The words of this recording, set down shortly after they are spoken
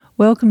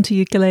Welcome to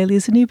Ukulele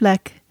is the New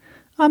Black.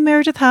 I'm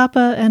Meredith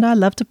Harper and I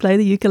love to play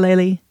the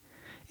ukulele.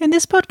 In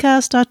this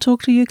podcast I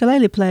talk to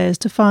ukulele players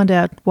to find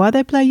out why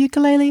they play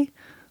ukulele,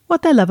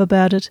 what they love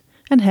about it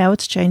and how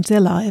it's changed their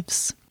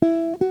lives.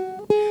 I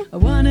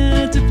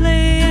wanted to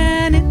play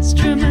an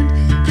instrument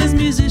because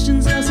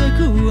musicians are so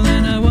cool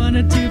and I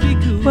wanted to be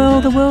cool.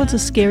 Well, the world's a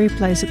scary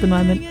place at the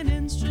moment.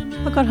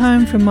 I got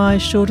home from my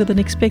shorter than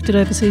expected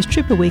overseas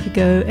trip a week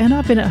ago and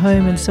I've been at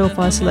home in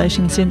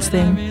self-isolation since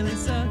then.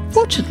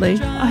 Fortunately,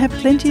 I have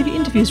plenty of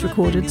interviews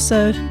recorded,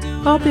 so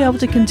I'll be able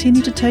to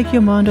continue to take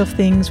your mind off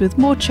things with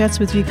more chats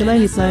with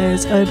ukulele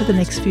players over the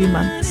next few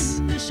months.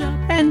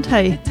 And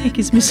hey, it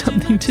gives me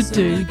something to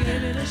do.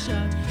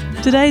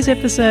 Today's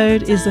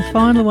episode is the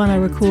final one I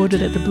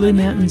recorded at the Blue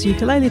Mountains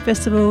Ukulele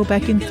Festival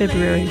back in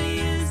February.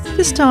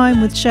 This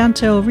time with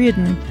Chantel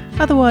Reardon,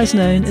 otherwise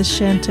known as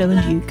Chantel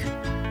and Uke.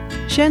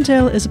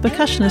 Chantel is a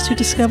percussionist who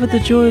discovered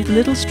the joy of the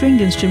little stringed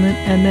instrument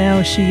and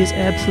now she is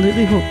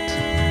absolutely hooked.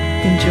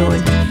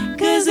 Enjoy.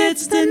 'Cause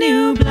it's the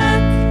new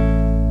black.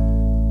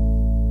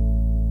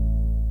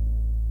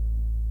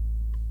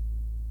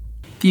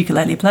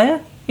 Ukulele player,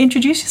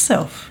 introduce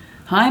yourself.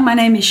 Hi, my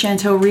name is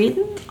Chantel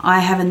Reardon. I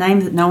have a name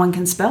that no one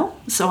can spell,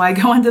 so I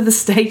go under the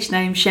stage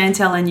name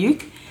Chantel and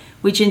Uke,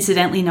 which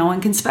incidentally no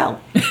one can spell.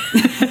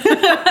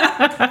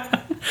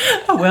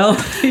 Oh well,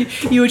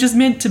 you were just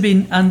meant to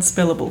be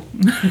unspellable.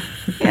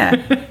 Yeah.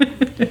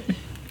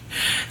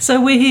 So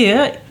we're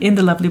here in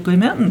the lovely Blue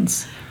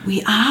Mountains.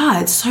 We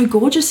are. It's so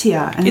gorgeous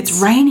here and it's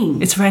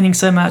raining. It's raining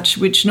so much,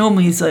 which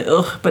normally is like,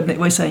 ugh, but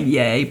we're saying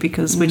yay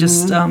because we're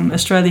just,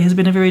 Australia has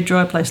been a very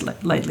dry place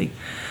lately.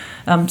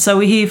 So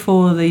we're here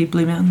for the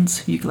Blue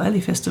Mountains Ukulele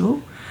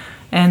Festival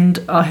and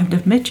I have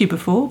never met you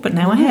before, but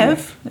now I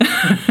have.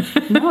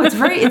 No,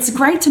 it's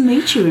great to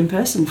meet you in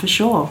person for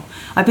sure.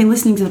 I've been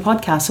listening to the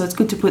podcast, so it's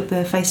good to put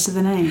the face to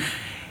the name.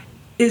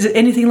 Is it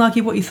anything like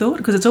what you thought?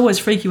 Because it's always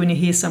freaky when you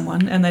hear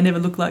someone and they never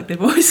look like their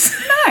voice.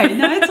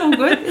 No, it's all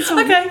good. It's all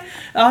okay. Good.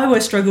 I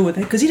always struggle with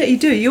that because you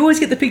do. You always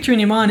get the picture in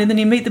your mind and then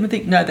you meet them and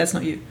think, no, that's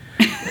not you.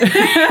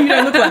 You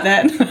don't look like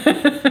that.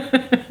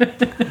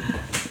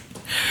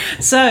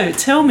 So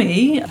tell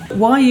me,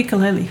 why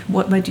ukulele?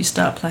 What made you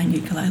start playing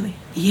ukulele?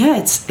 Yeah,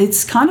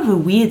 it's kind of a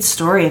weird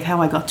story of how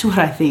I got to it,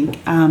 I think.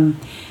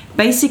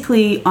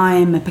 Basically,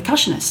 I'm a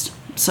percussionist.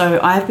 So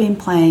I've been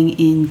playing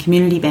in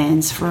community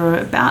bands for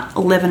about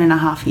 11 and a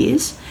half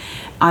years.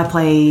 I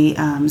play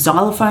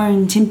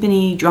xylophone,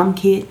 timpani, drum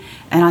kit,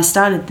 and I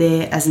started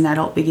there as an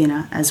adult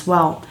beginner as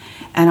well.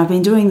 And I've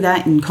been doing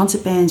that in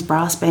concert bands,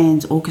 brass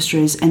bands,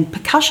 orchestras, and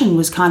percussion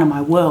was kind of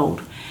my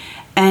world.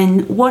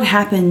 And what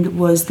happened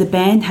was the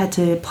band had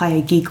to play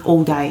a gig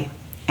all day.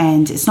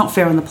 And it's not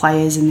fair on the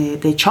players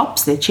and their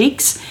chops, their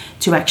cheeks,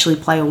 to actually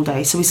play all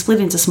day. So we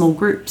split into small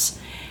groups.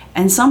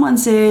 And someone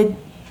said,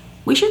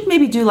 we should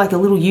maybe do like a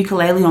little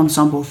ukulele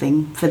ensemble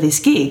thing for this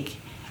gig.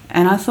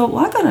 And I thought,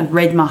 well, I got a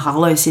red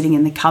mahalo sitting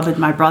in the cupboard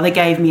my brother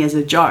gave me as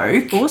a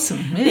joke.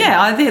 Awesome.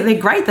 Yeah,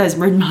 they're great, those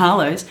red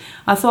mahalos.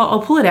 I thought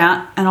I'll pull it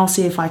out and I'll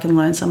see if I can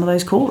learn some of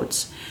those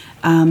chords.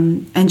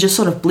 And just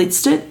sort of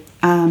blitzed it.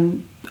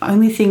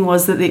 Only thing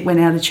was that it went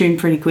out of tune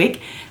pretty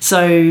quick.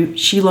 So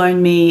she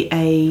loaned me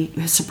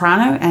a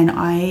soprano and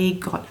I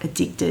got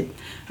addicted.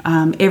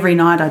 Every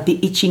night I'd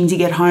be itching to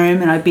get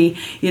home and I'd be,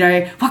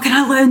 what can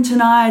I learn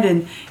tonight?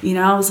 And,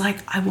 I was like,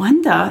 I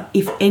wonder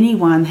if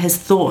anyone has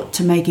thought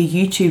to make a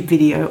YouTube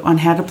video on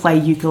how to play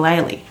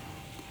ukulele.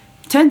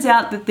 Turns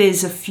out that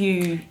there's a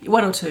few.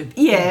 One or two.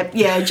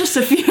 Yeah, just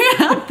a few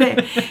out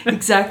there.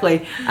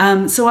 Exactly.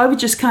 So I would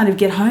just kind of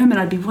get home and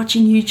I'd be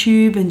watching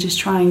YouTube and just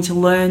trying to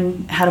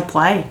learn how to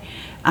play.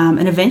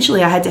 And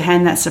eventually I had to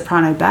hand that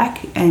soprano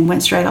back and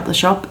went straight up the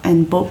shop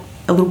and bought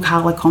a little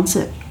Carla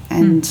concert.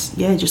 And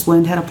just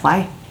learned how to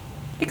play.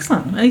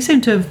 Excellent. And you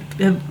seem to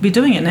be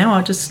doing it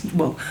now.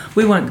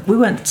 We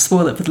won't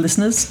spoil it for the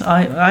listeners.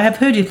 I have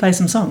heard you play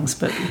some songs,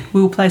 but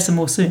we will play some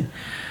more soon.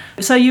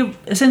 So you're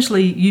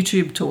essentially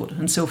YouTube taught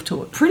and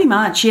self-taught? Pretty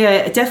much,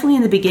 yeah. Definitely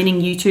in the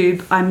beginning,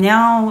 YouTube. I'm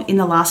now, in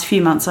the last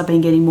few months, I've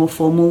been getting more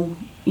formal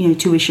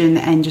tuition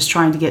and just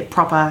trying to get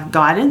proper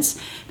guidance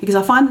because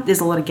I find that there's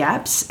a lot of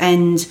gaps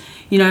and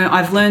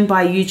I've learned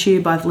by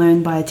YouTube, I've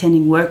learned by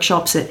attending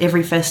workshops at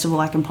every festival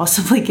I can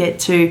possibly get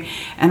to,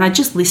 and I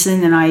just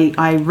listen and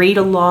I read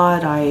a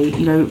lot.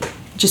 I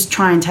just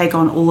try and take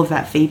on all of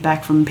that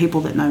feedback from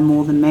people that know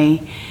more than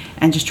me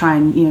and just try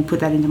and put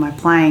that into my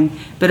playing.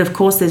 But of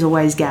course there's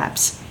always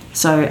gaps.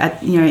 So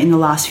in the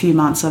last few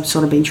months I've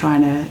sort of been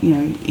trying to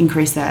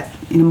increase that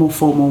in a more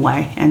formal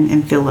way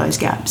and fill those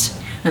gaps.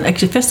 And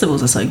actually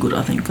festivals are so good,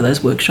 I think, for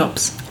those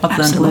workshops. I've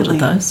Absolutely.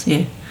 learned a lot of those,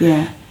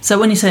 Yeah. So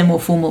when you say a more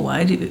formal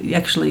way, do you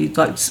actually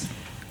like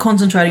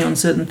concentrating on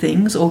certain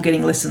things or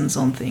getting lessons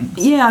on things?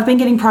 Yeah, I've been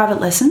getting private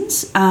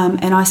lessons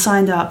and I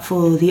signed up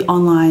for the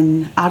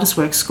online Artist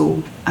Work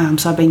School.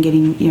 So I've been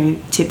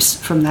getting,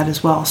 tips from that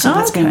as well. So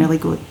that's been really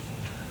good.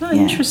 Oh,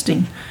 yeah.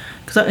 Interesting.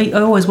 Because I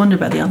always wonder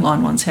about the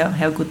online ones,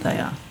 how good they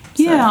are.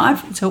 Yeah,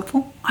 it's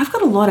helpful. I've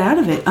got a lot out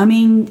of it. I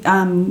mean,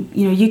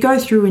 you go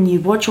through and you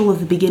watch all of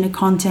the beginner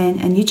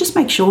content, and you just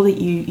make sure that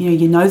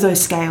you know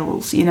those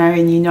scales,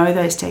 and you know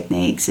those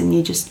techniques, and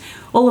you just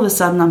all of a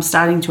sudden I'm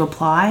starting to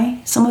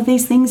apply some of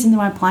these things into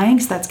my playing.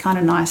 So that's kind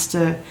of nice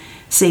to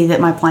see that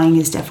my playing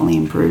is definitely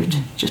improved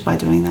just by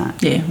doing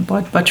that. Yeah,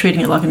 by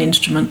treating it like an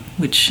instrument,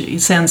 which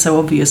it sounds so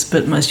obvious,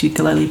 but most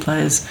ukulele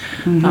players,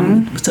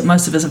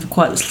 most of us are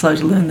quite slow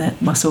to learn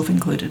that, myself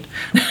included.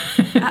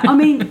 I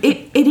mean,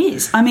 it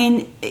is. I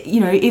mean,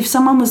 if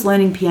someone was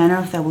learning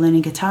piano, if they were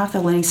learning guitar, if they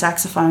were learning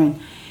saxophone,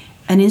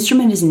 an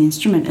instrument is an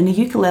instrument, and a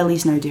ukulele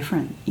is no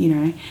different,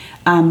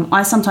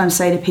 I sometimes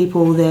say to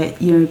people that,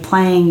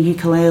 playing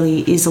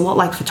ukulele is a lot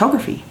like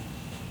photography,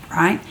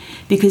 right?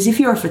 Because if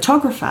you're a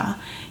photographer,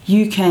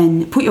 you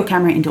can put your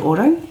camera into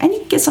auto and you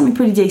can get something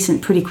pretty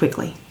decent pretty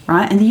quickly,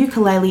 right? And the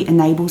ukulele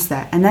enables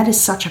that. And that is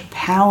such a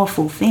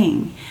powerful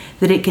thing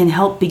that it can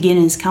help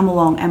beginners come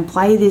along and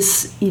play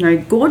this,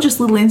 gorgeous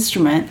little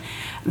instrument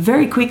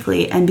very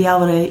quickly and be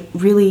able to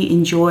really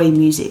enjoy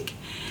music.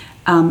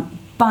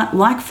 But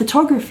like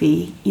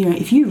photography,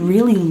 if you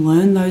really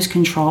learn those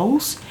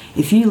controls,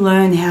 if you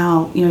learn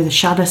how, the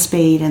shutter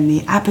speed and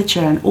the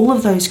aperture and all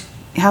of those,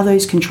 how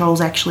those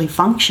controls actually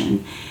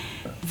function,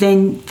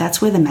 then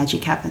that's where the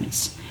magic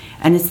happens.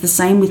 And it's the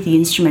same with the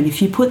instrument.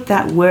 If you put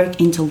that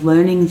work into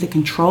learning the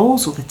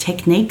controls, or the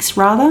techniques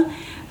rather,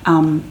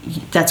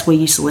 that's where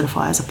you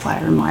solidify as a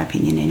player, in my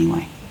opinion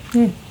anyway.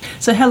 Yeah.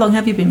 So how long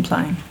have you been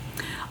playing?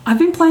 I've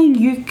been playing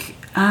uke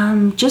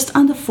just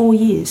under 4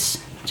 years.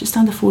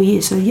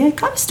 So yeah,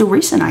 kind of still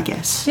recent, I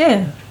guess.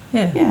 Yeah.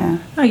 Yeah.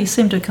 Oh, you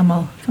seem to have come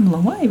a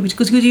long way,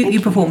 because you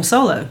perform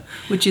solo,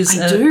 which is...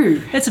 I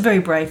do. It's a very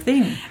brave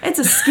thing. It's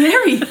a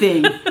scary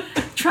thing.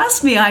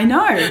 Trust me, I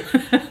know.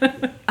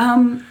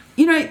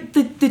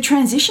 The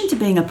transition to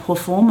being a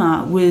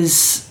performer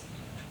was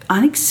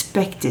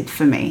unexpected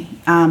for me.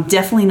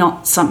 Definitely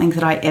not something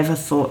that I ever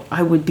thought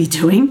I would be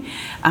doing.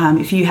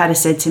 If you had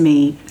said to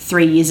me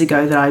 3 years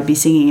ago that I'd be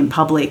singing in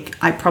public,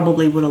 I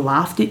probably would have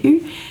laughed at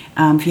you.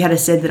 If you had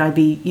said that I'd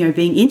be,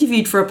 being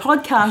interviewed for a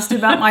podcast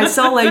about my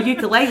solo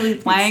ukulele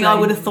playing, I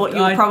would have thought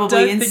you were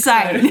probably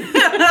insane.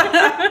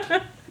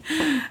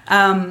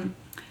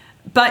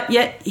 But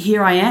yet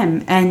here I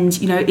am, and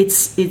it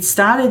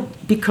started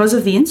because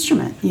of the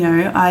instrument.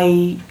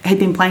 I had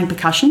been playing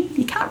percussion.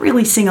 You can't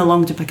really sing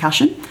along to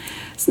percussion.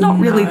 It's not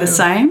really the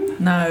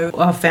same. No,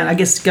 I've found, I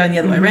guess, going the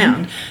other way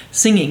around,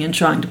 singing and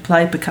trying to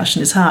play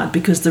percussion is hard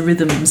because the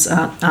rhythms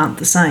aren't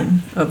the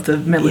same of the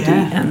melody,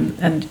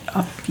 and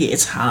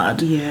it's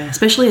hard. Yeah,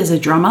 especially as a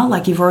drummer,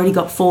 like you've already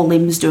got 4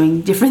 limbs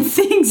doing different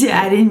things. You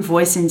add in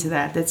voice into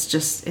that. That's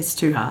just, it's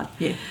too hard.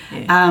 Yeah.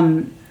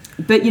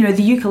 But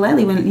the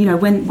ukulele,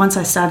 when once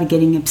I started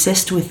getting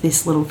obsessed with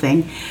this little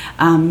thing,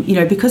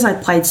 because I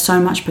played so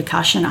much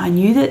percussion, I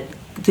knew that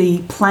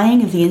the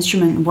playing of the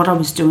instrument and what I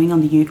was doing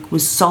on the uke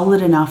was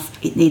solid enough.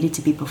 It needed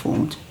to be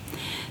performed.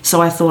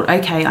 So I thought,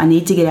 okay, I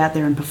need to get out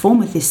there and perform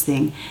with this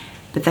thing.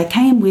 But they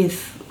came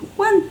with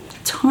one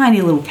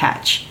tiny little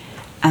catch,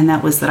 and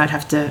that was that I'd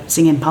have to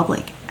sing in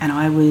public, and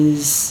I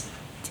was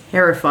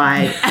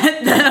terrified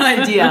at that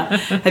idea.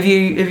 Have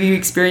you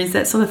experienced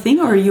that sort of thing,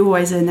 or are you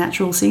always a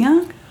natural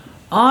singer?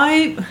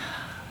 Let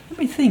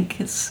me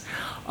think.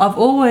 I've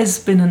always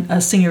been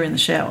a singer in the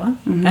shower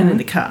and in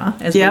the car,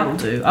 as we all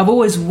do. I've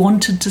always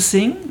wanted to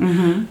sing.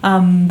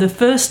 The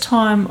first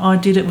time I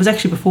did it was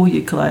actually before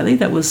ukulele.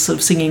 That was sort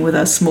of singing with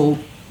a small,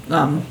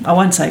 I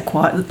won't say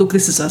choir. Look,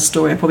 this is a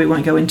story I probably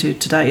won't go into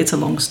today. It's a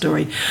long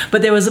story.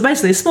 But there was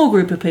basically a small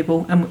group of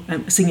people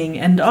singing,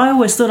 and I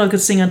always thought I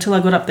could sing until I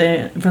got up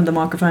there in front of the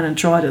microphone and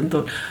tried it and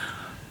thought,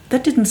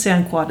 that didn't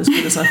sound quite as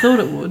good as I thought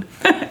it would.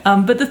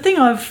 But the thing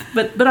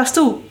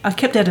I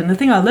kept at it, and the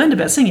thing I learned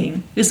about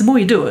singing is the more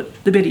you do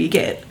it, the better you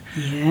get.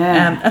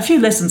 Yeah. A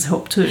few lessons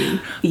help too,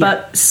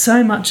 but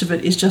so much of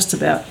it is just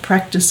about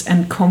practice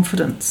and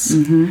confidence.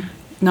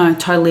 No, I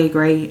totally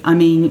agree. I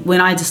mean,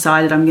 when I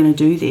decided I'm going to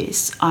do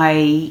this,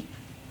 I,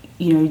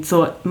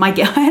 thought I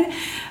had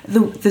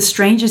the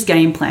strangest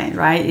game plan,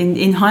 right?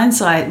 In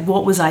hindsight,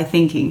 what was I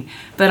thinking?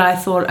 But I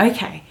thought,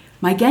 okay,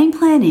 my game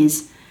plan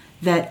is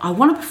that I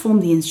want to perform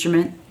the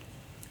instrument.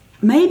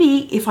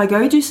 Maybe if I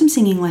go do some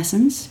singing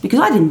lessons, because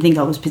I didn't think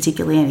I was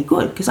particularly any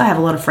good, because I have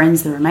a lot of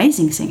friends that are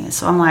amazing singers.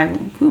 So I'm like,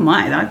 who am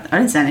I? I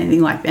don't sound anything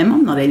like them.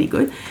 I'm not any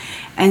good.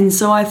 And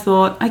so I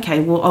thought,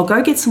 okay, well, I'll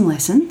go get some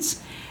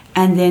lessons,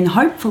 and then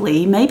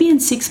hopefully maybe in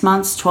 6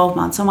 months, 12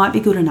 months, I might be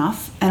good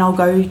enough, and I'll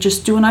go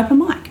just do an open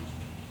mic.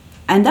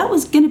 And that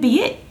was going to be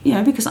it,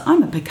 because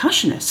I'm a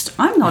percussionist.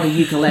 I'm not a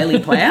ukulele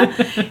player,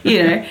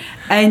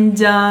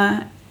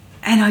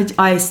 And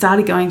I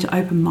started going to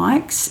open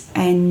mics,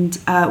 and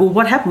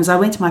what happened was I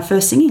went to my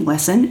first singing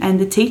lesson, and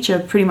the teacher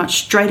pretty much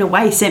straight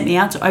away sent me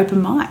out to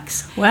open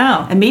mics.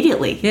 Wow.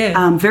 Immediately.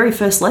 Yeah. Very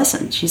first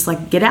lesson. She's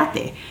like, get out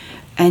there.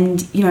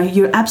 And,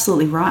 you're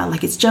absolutely right.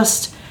 Like, it's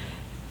just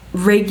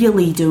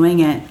regularly doing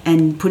it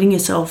and putting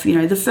yourself,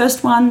 the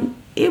first one,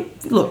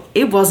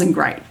 it wasn't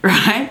great,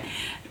 right?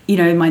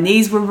 my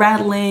knees were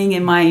rattling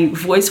and my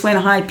voice went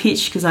high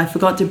pitched because I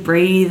forgot to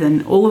breathe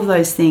and all of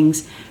those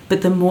things.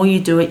 But the more you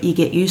do it, you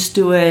get used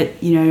to it.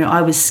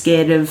 I was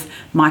scared of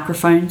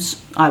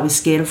microphones. I was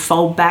scared of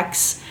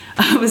foldbacks.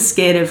 I was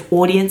scared of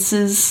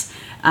audiences.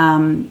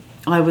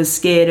 I was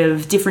scared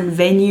of different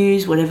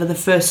venues, whatever the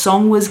first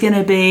song was going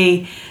to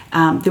be.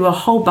 There were a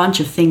whole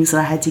bunch of things that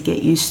I had to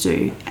get used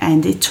to.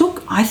 And it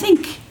took, I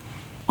think,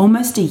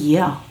 almost a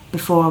year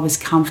before I was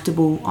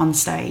comfortable on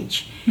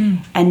stage.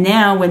 And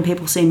now when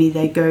people see me,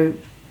 they go,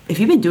 have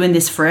you been doing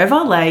this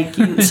forever? Like,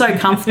 you're so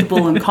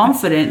comfortable and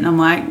confident. And I'm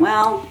like,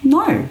 well,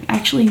 no,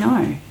 actually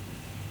no.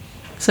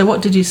 So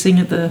what did you sing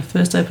at the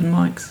first open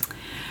mics?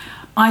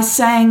 I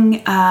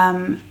sang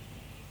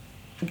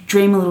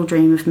Dream a Little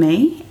Dream of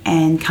Me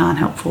and Can't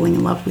Help Falling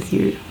in Love with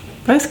You.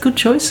 Both good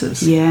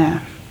choices.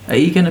 Yeah. Are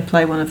you going to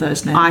play one of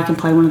those now? I can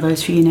play one of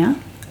those for you now.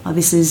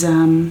 This is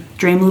Dream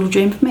a Little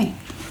Dream of Me.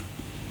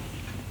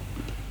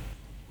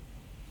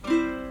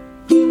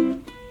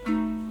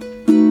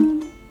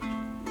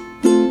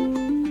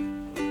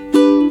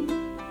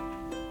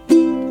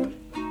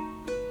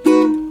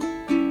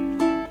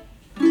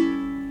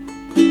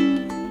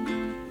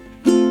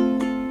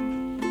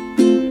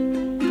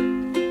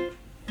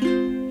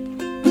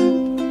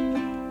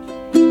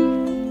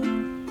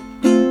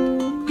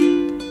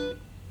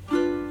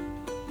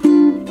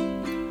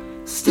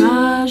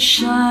 Stars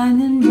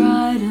shining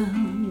brighter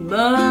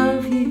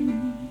above you.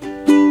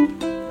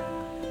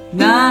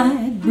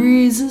 Night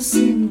breezes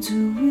seem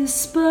to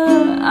whisper,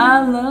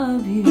 I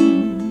love you.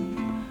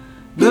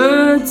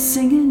 Birds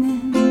singing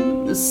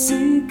in the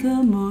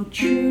sycamore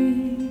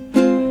tree.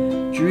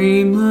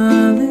 Dream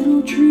a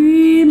little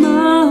dream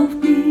of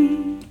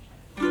me.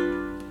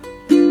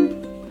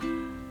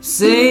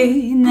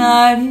 Say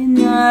nighty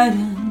night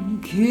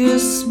and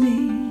kiss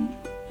me.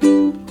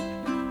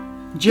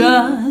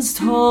 Just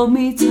hold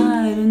me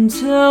tight and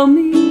tell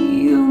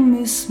me you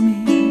miss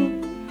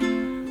me.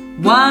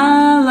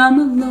 While I'm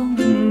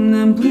alone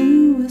and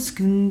blue as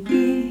can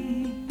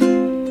be.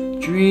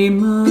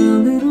 Dream a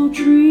little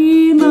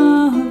dream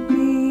of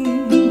me.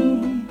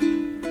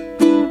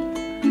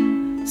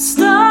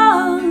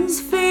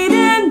 Stars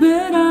fading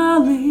but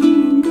I'll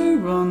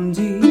linger on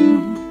dear.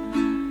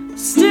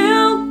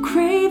 Still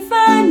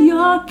craving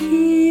your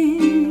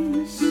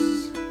kiss.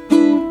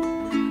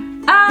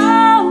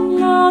 I'm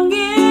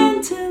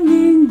longing to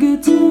linger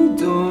till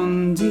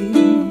dawn,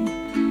 dear.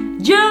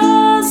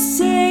 Just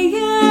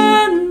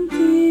saying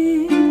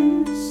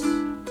this.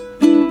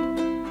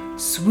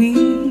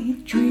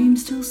 Sweet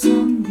dreams till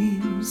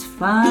sunbeams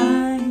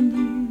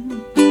find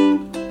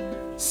you.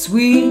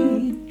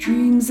 Sweet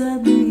dreams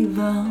that leave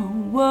our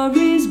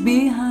worries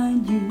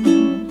behind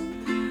you.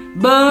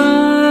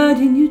 But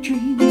in your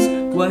dreams,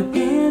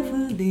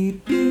 whatever they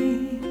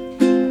be,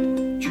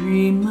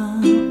 dream a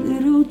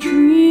little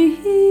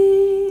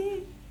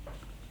dream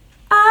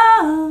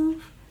of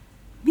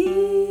me.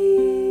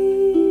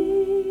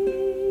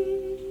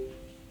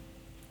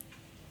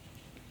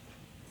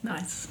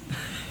 Nice.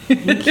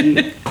 Thank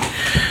you.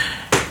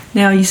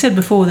 Now, you said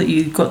before that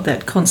you got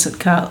that concert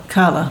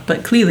Carla,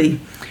 but clearly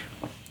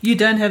you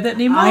don't have that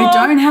anymore. I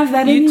don't have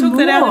that anymore. You took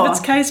that out of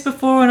its case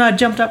before and I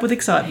jumped up with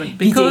excitement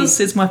because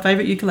it's my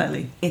favourite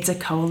ukulele. It's a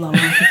Koaloa.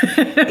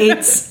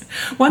 It's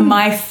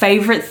my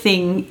favourite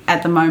thing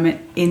at the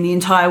moment in the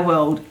entire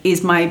world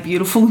is my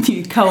beautiful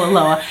new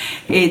Koaloa.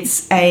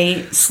 It's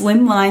a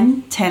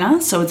slimline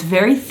tenor, so it's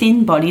very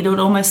thin bodied. It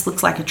almost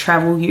looks like a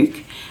travel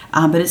uke,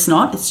 but it's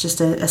not. It's just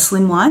a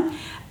slimline.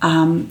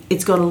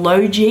 It's got a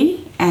low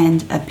G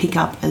and a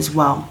pickup as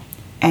well.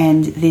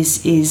 And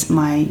this is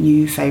my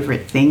new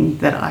favourite thing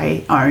that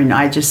I own.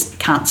 I just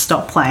can't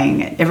stop playing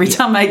it. Every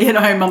time I get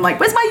home, I'm like,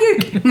 where's my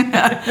uke?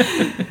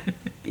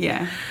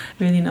 Yeah.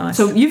 Really nice.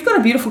 So you've got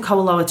a beautiful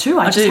Koaloa too.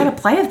 I just had a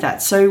play of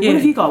that. So what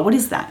have you got? What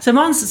is that? So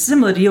mine's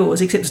similar to yours,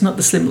 except it's not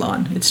the slim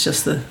line. It's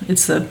just the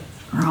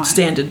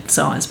standard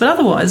size. But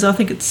otherwise, I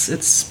think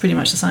it's pretty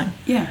much the same.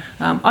 Yeah.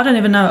 I don't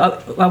even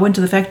know. I went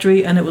to the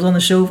factory and it was on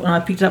the shelf and I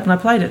picked it up and I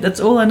played it.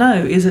 That's all I know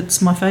is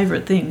it's my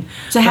favourite thing.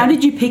 So how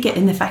did you pick it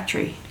in the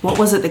factory? What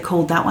was it that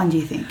called that one, do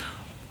you think?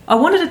 I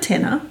wanted a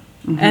tenor.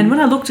 Mm-hmm. And when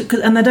I looked at,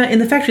 and they don't in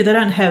the factory, they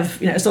don't have,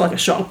 it's not like a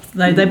shop.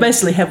 They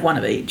basically have one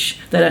of each.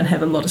 They don't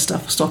have a lot of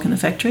stuff stock in the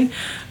factory.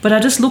 But I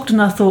just looked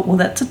and I thought, well,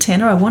 that's a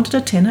tenor. I wanted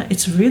a tenor.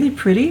 It's really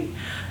pretty.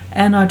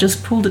 And I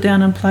just pulled it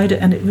down and played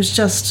it, and it was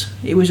just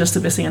the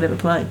best thing I'd ever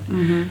played.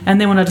 Mm-hmm. And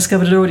then when I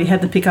discovered it already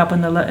had the pickup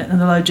and the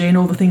low G and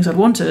all the things I'd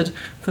wanted, I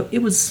thought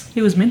it was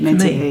meant for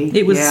me.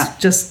 It was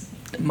just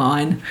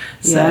mine.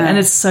 So and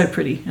it's so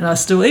pretty. And I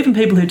still, even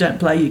people who don't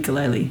play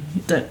ukulele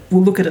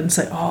will look at it and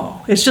say,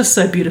 oh, it's just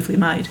so beautifully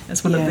made.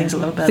 That's one of the things I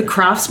love about it. The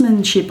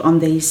craftsmanship on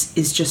these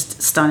is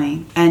just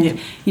stunning. And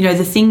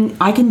the thing,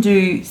 I can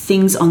do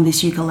things on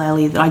this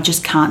ukulele that I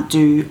just can't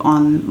do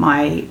on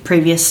my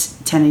previous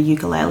tenor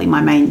ukulele,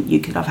 my main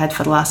uke that I've had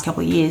for the last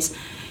couple of years.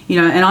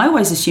 And I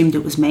always assumed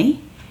it was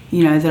me,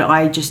 that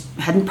I just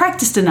hadn't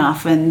practiced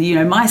enough and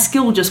my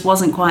skill just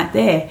wasn't quite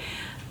there.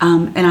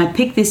 And I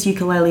pick this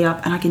ukulele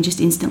up and I can just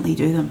instantly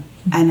do them.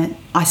 And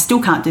I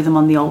still can't do them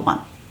on the old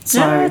one. So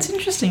yeah, it's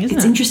interesting, isn't it?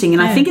 It's interesting,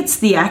 and yeah. I think it's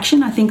the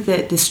action. I think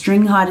that the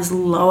string height is a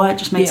little lower. It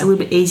just makes it a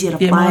little bit easier to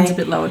play. Mine's a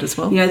bit lowered as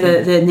well. You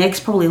know, the neck's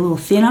probably a little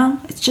thinner.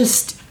 It's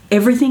just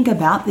everything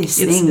about this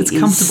thing. It's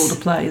comfortable to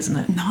play, isn't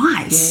it?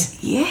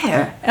 Nice.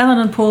 Yeah. Alan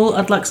and Paul,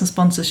 I'd like some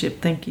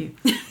sponsorship. Thank you.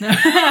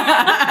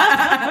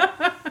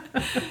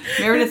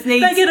 Meredith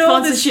needs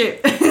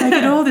sponsorship. They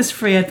get all this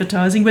free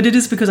advertising, but it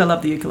is because I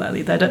love the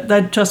ukulele.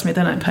 They trust me.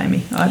 They don't pay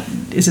me.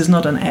 This is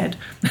not an ad.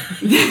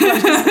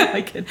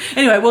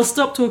 Anyway, we'll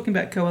stop talking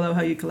about Ko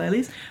Aloha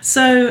ukuleles.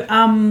 So,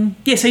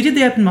 so you did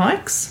the open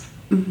mics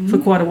for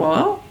quite a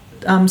while.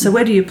 So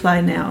where do you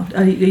play now?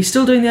 Are you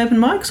still doing the open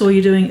mics, or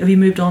have you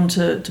moved on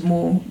to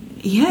more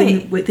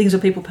things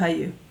where people pay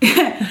you?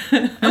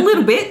 A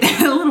little bit.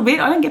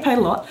 I don't get paid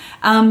a lot,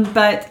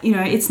 but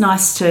it's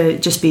nice to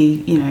just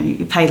be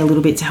paid a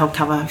little bit to help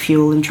cover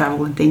fuel and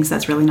travel and things.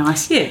 That's really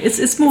nice. Yeah,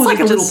 it's more like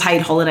a little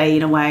paid holiday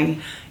in a way.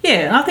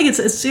 Yeah, and I think it's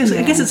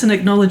I guess it's an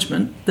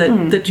acknowledgement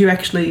that you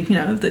actually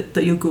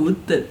that you're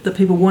good, that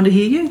people want to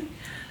hear you.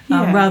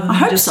 Rather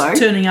than just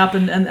turning up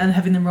and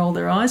having them roll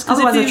their eyes.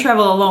 Otherwise I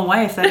travel a long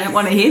way if they don't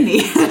want to hear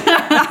me.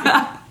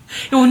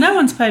 Well, no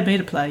one's paid me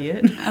to play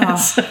yet.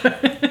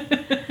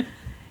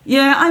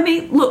 Yeah, I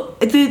mean, look,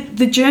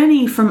 the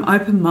journey from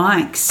open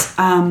mics,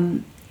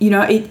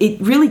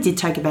 it really did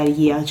take about a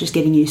year just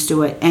getting used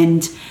to it.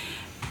 And,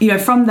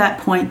 from that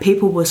point,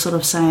 people were sort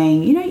of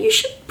saying, you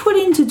should put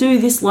in to do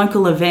this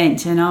local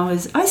event. And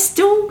I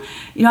still,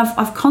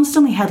 I've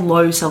constantly had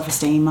low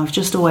self-esteem. I've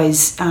just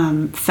always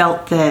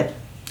felt that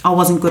I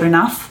wasn't good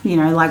enough,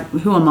 like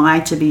who am I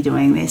to be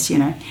doing this,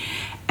 And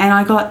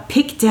I got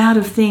picked out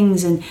of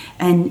things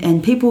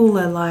and people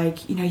are like,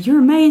 you're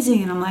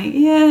amazing. And I'm like,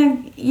 yeah,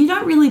 you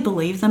don't really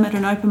believe them at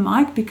an open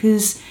mic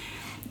because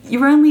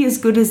you're only as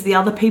good as the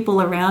other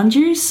people around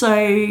you. So,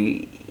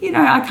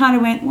 I kind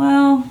of went,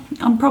 well,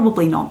 I'm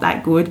probably not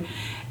that good.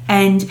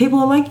 And people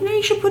are like,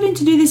 you should put in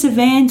to do this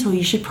event, or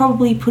you should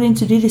probably put in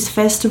to do this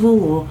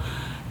festival, or,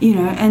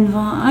 and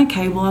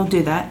okay, well, I'll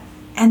do that.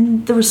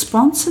 And the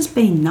response has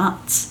been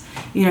nuts.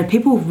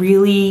 People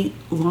really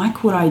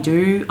like what I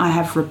do. I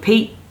have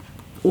repeat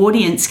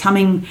audience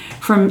coming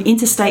from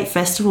interstate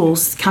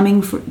festivals,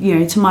 coming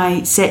to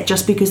my set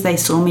just because they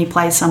saw me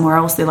play somewhere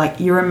else. They're like,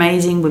 you're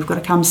amazing, we've got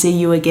to come see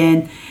you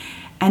again.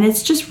 And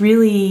it's just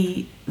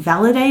really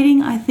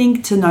validating, I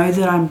think, to know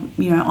that I'm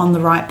on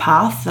the right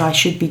path, that I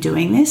should be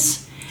doing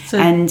this.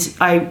 And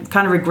I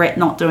kind of regret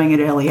not doing it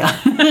earlier.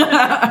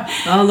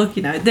 Oh, look,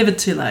 never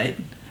too late.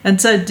 And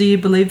so do you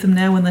believe them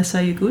now when they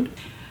say you're good?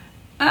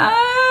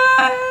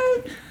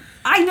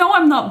 I know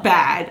I'm not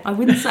bad. I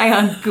wouldn't say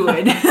I'm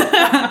good.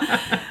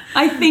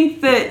 I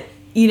think that,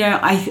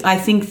 I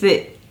think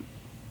that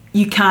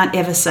you can't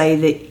ever say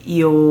that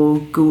you're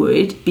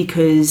good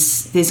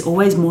because there's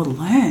always more to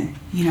learn,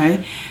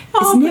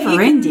 It's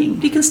never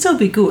ending. You can still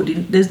be good.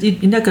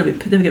 You're never going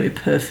to be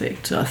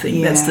perfect, I think.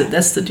 Yeah.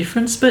 That's the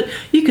difference. But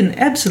you can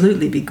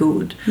absolutely be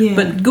good. Yeah.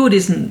 But good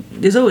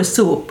isn't... There's always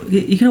still...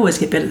 You can always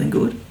get better than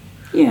good.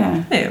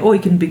 Yeah. Yeah, or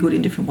you can be good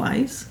in different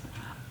ways.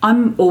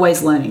 I'm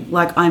always learning.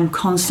 Like, I'm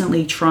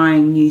constantly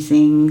trying new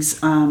things.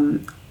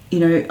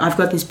 I've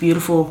got this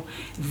beautiful,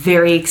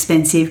 very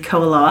expensive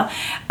Ko Aloha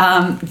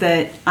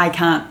that I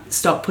can't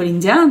stop putting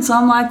down. So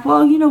I'm like,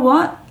 well, you know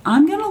what?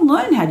 I'm going to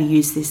learn how to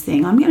use this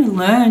thing. I'm going to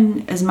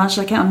learn as much as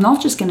I can. I'm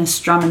not just going to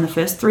strum in the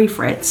first 3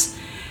 frets.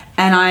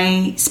 And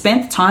I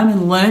spent time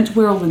and learnt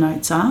where all the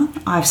notes are.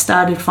 I've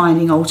started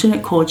finding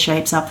alternate chord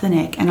shapes up the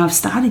neck, and I've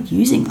started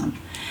using them.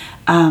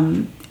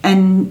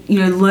 And,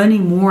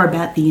 learning more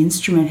about the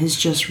instrument has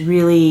just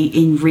really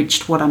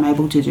enriched what I'm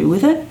able to do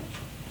with it.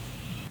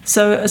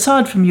 So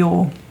aside from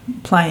your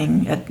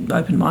playing at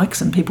open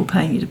mics and people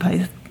paying you to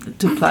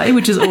play,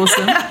 which is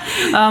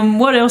awesome,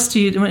 what else do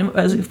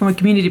you, from a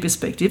community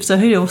perspective, so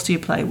who else do you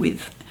play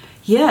with?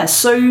 Yeah,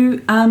 so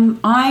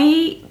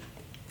I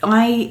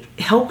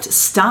helped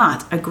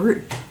start a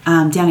group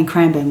down in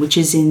Cranbourne, which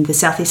is in the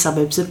southeast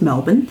suburbs of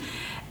Melbourne.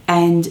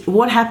 And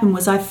what happened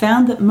was I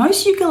found that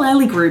most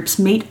ukulele groups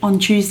meet on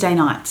Tuesday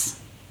nights.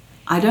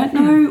 I don't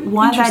know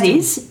why that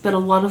is, but a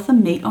lot of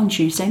them meet on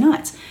Tuesday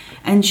nights.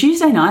 And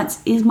Tuesday nights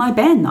is my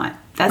band night.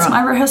 That's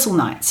my rehearsal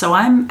night. So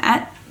I'm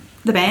at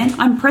the band.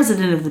 I'm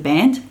president of the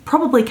band.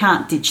 Probably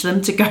can't ditch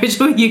them to go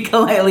to a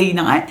ukulele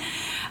night.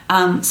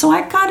 So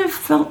I kind of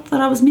felt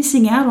that I was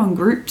missing out on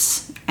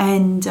groups.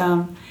 And,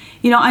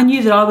 I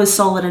knew that I was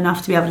solid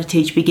enough to be able to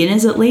teach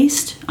beginners at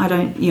least.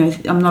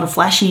 I'm not a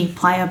flashy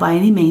player by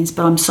any means,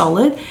 but I'm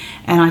solid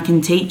and I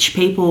can teach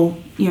people,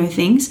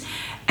 things.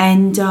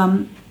 And,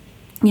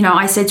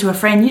 I said to a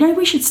friend,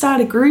 we should start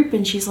a group.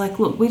 And she's like,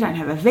 look, we don't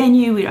have a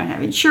venue. We don't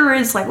have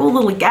insurance, like all the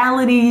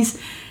legalities.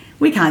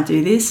 We can't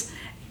do this.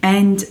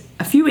 And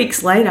a few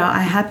weeks later,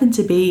 I happened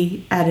to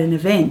be at an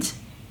event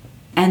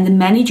and the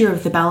manager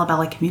of the Bala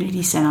Bala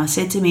Community Centre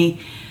said to me,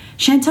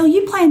 Chantel,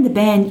 you play in the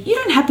band. You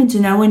don't happen to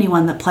know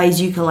anyone that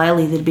plays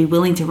ukulele that'd be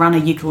willing to run a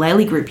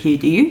ukulele group here,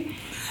 do you?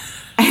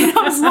 And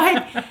I was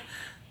like,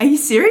 are you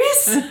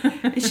serious?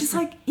 And she's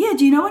like, yeah,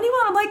 do you know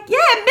anyone? I'm like,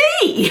 yeah,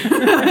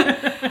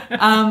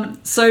 me.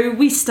 So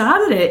we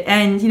started it,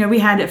 and, we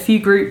had a few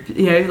group,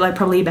 like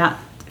probably about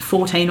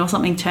 14 or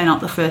something turn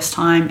up the first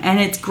time, and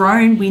it's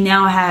grown. We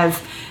now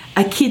have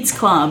a kids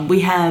club,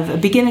 we have a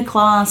beginner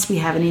class, we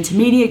have an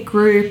intermediate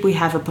group, we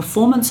have a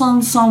performance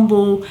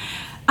ensemble.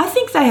 I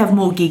think they have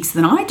more gigs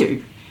than I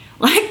do.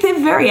 Like, they're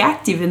very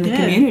active in the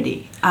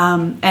community.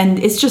 And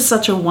it's just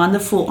such a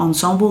wonderful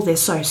ensemble. They're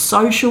so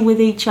social with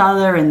each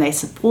other, and they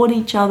support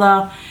each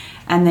other,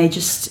 and they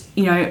just,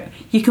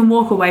 you can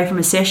walk away from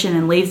a session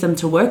and leave them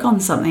to work on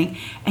something,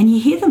 and you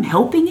hear them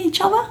helping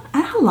each other,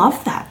 and I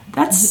love that.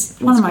 That's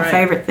one of my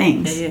favourite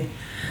things.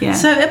 Yeah.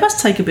 So it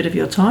must take a bit of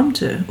your time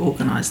to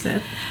organise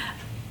that.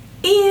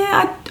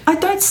 Yeah, I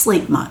don't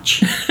sleep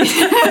much.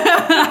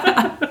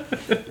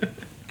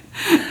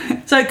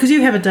 So, because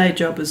you have a day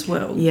job as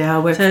well. Yeah, I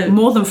work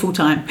more than full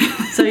time.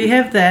 So you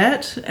have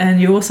that, and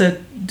you're also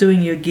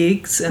doing your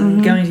gigs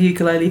and going to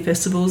ukulele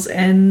festivals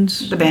and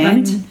the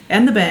band.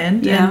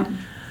 Yeah. And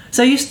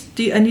so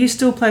you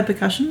still play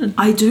percussion?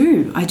 I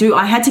do.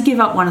 I had to give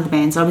up one of the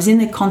bands. I was in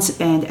the concert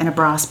band and a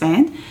brass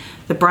band.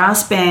 The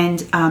brass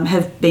band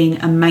have been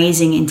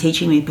amazing in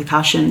teaching me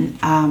percussion,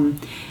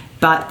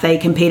 but they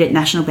compete at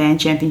national band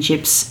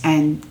championships,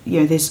 and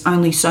there's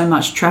only so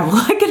much travel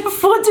I can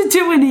afford to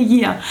do in a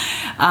year,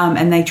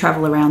 and they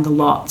travel around a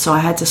lot. So I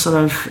had to sort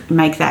of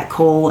make that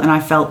call, and I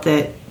felt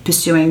that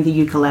pursuing the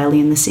ukulele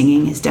and the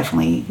singing is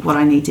definitely what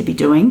I need to be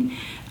doing,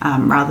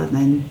 rather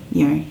than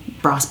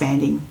brass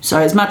banding. So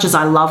as much as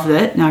I loved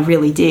it, and I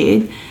really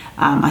did,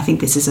 I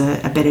think this is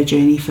a better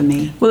journey for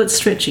me. Well, it's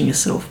stretching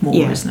yourself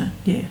more, isn't it?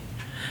 Yeah.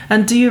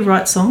 And do you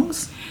write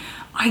songs?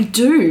 I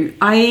do.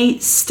 I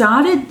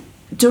started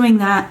doing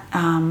that,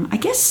 I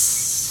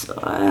guess,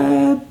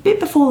 a bit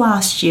before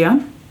last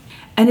year.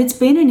 And it's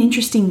been an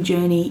interesting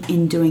journey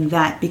in doing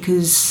that,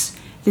 because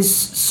there's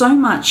so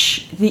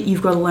much that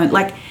you've got to learn.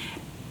 Like,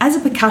 as a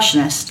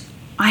percussionist,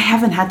 I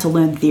haven't had to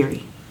learn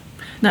theory.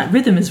 No,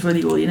 rhythm is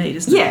really all you need,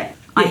 isn't it? Yeah. Yes.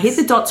 I hit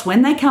the dots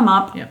when they come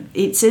up. Yep.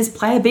 It says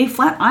play a B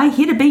flat. I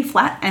hit a B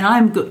flat and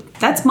I'm good.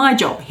 That's my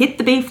job. Hit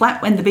the B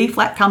flat when the B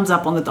flat comes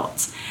up on the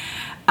dots.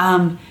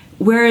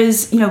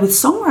 Whereas, with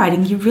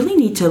songwriting, you really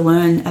need to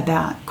learn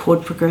about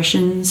chord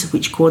progressions,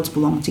 which chords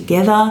belong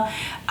together.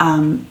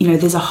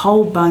 There's a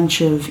whole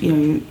bunch of,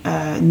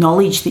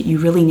 knowledge that you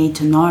really need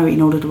to know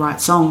in order to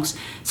write songs.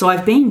 So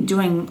I've been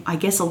doing, I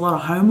guess, a lot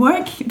of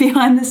homework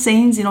behind the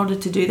scenes in order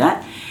to do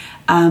that.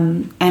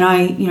 And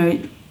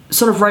I,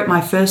 sort of wrote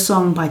my first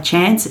song by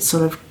chance. It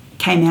sort of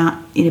came out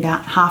in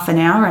about half an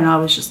hour, and I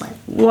was just like,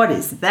 what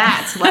is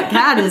that? Like,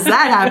 how does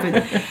that happen?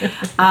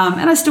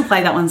 And I still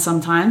play that one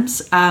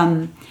sometimes.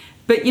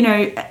 But,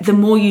 the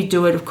more you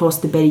do it, of course,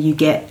 the better you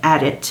get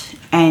at it.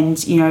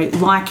 And,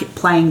 like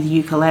playing the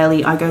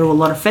ukulele, I go to a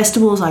lot of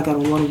festivals, I go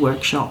to a lot of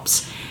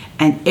workshops.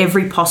 And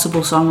every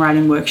possible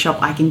songwriting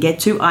workshop I can get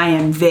to, I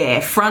am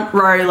there, front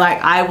row, like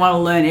I want to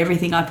learn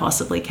everything I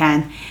possibly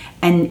can.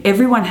 And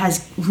everyone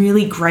has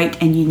really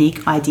great and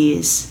unique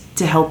ideas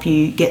to help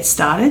you get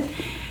started.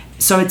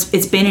 So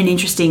it's been an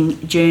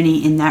interesting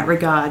journey in that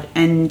regard.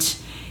 And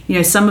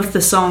some of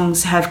the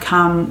songs have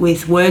come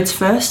with words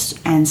first,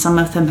 and some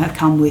of them have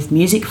come with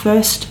music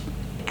first.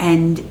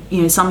 And,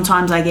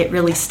 sometimes I get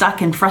really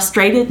stuck and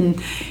frustrated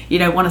and,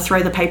 want to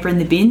throw the paper in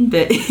the bin.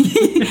 But,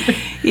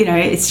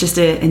 it's just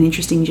an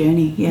interesting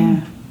journey,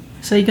 yeah.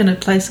 So you're going to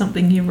play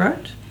something you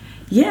wrote?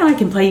 Yeah, I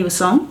can play you a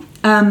song.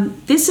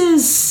 This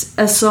is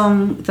a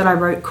song that I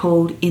wrote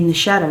called In the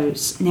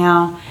Shadows.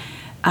 Now,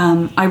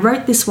 I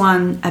wrote this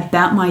one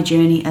about my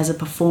journey as a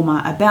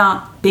performer,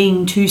 about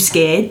being too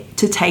scared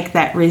to take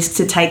that risk,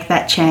 to take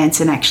that chance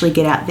and actually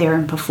get out there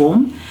and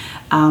perform.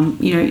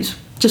 It's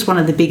just one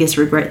of the biggest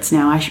regrets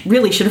now. I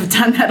really should have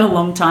done that a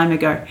long time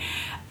ago.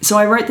 So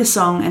I wrote this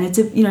song, and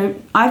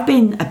I've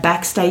been a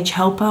backstage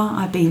helper.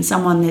 I've been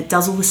someone that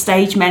does all the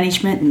stage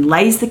management and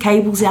lays the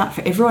cables out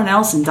for everyone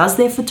else and does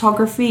their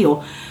photography,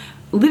 or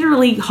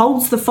literally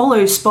holds the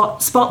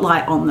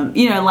spotlight on them.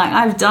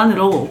 I've done it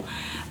all.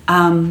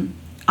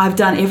 I've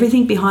done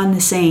everything behind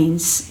the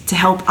scenes to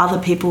help other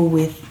people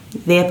with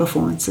their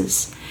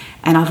performances,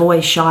 and I've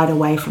always shied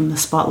away from the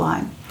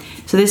spotlight.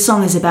 So this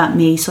song is about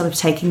me sort of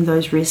taking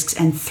those risks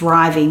and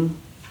thriving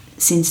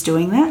since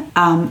doing that.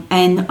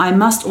 And I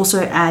must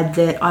also add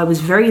that I was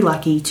very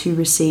lucky to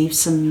receive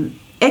some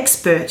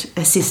expert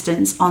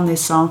assistance on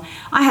this song.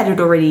 I had it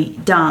already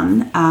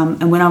done,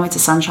 and when I went to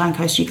Sunshine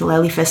Coast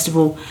Ukulele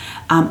Festival,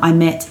 I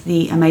met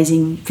the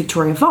amazing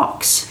Victoria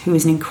Vox, who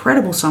is an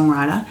incredible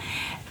songwriter.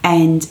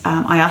 And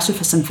I asked her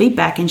for some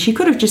feedback, and she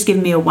could have just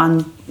given me a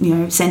one,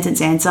 sentence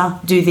answer: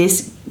 do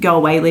this, go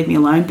away, leave me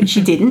alone. But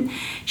she didn't.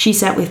 She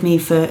sat with me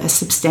for a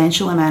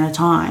substantial amount of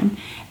time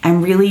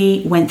and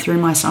really went through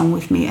my song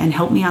with me and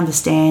helped me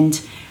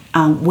understand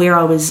where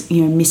I was,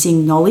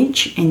 missing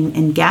knowledge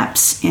and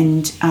gaps,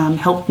 and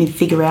helped me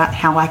figure out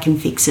how I can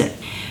fix it.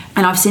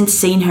 And I've since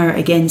seen her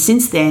again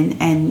since then,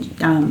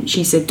 and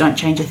she said, don't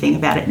change a thing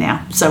about it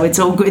now. So it's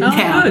all good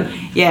now. Good.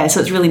 Yeah, so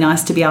it's really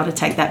nice to be able to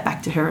take that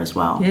back to her as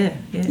well.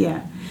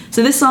 Yeah.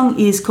 So this song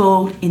is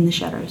called In the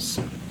Shadows.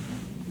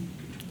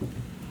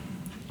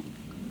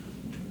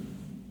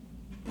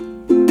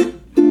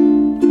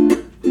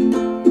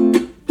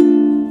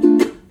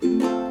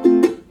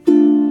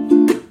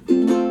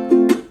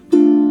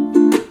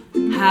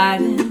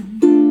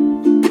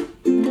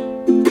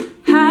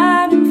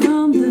 Hiding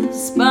from the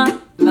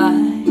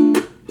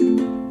spotlight,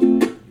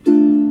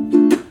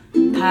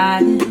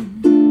 hiding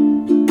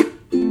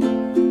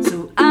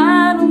so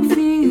I don't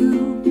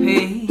feel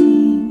pain.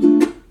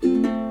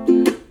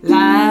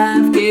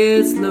 Life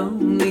gets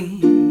lonely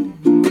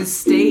with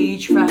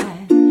stage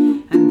fright,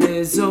 and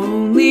there's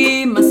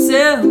only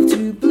myself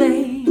to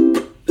blame.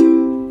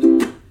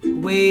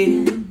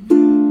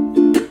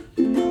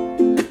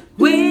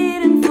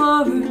 Waiting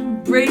for a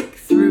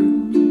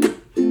breakthrough,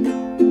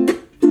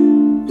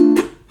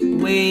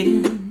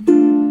 waiting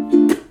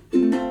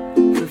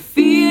for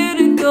fear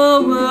to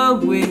go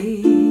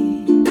away.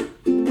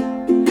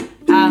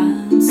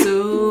 I'm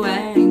so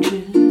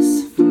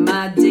anxious for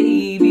my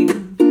debut,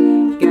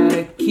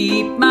 gotta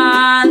keep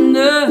my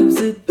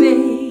nerves at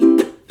bay.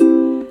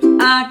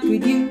 I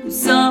could use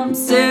some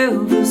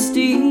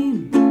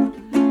self-esteem,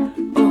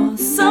 or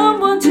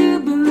someone to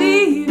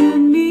believe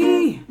in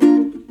me.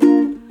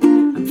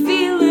 I'm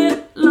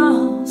feeling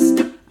lost,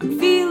 I'm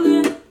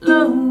feeling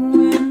low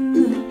in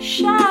the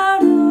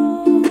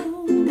shadows,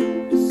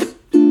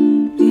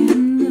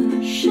 in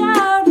the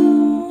shadows.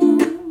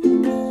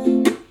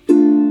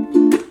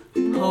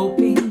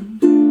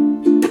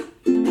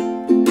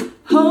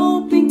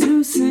 Hoping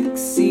to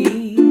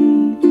succeed,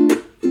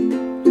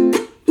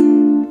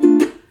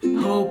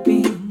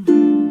 hoping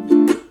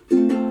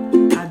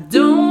I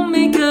don't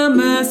make a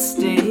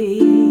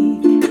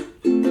mistake.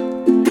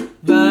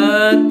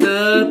 But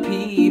the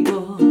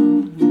people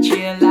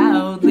cheer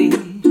loudly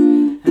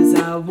as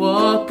I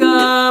walk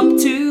up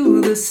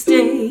to the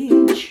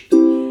stage.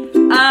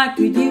 I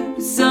could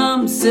use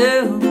some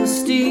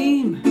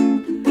self-esteem,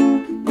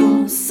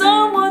 or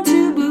someone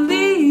to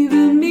believe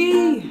in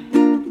me.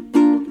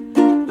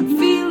 I'm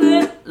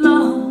feeling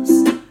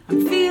lost,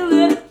 I'm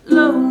feeling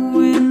low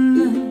in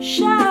the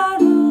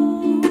shadows,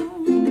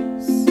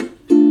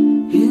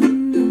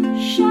 in the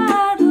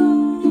shadows.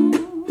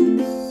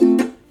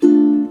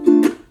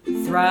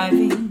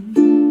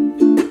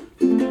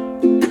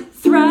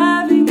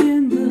 Thriving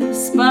in the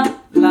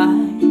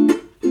spotlight,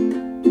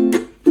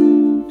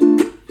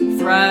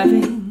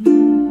 thriving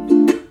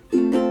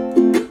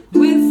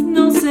with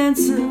no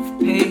sense of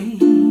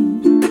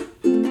pain.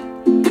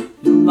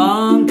 No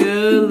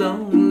longer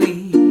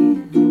lonely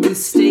with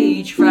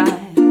stage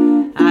fright,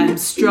 I'm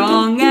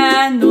strong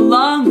and no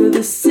longer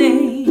the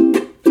same.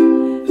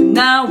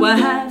 Now I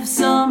have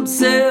some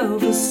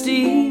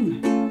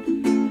self-esteem,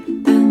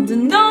 and I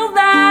know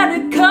that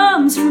it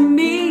comes from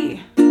me.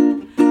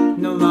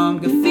 No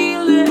longer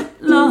feeling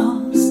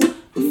lost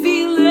or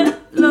feeling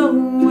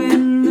low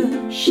in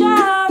the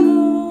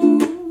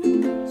shadows,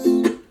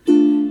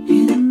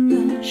 in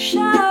the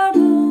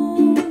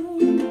shadows,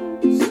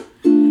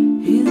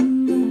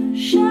 in the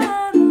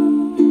shadows,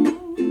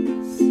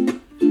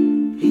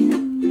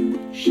 in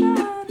the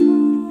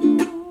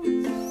shadows.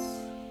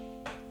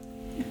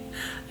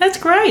 That's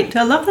great.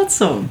 I love that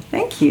song.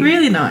 Thank you.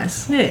 Really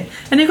nice. Yeah.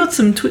 And you've got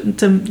some it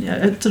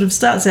sort of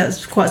starts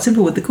out quite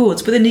simple with the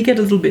chords, but then you get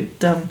a little bit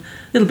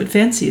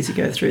fancy as you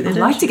go through there. I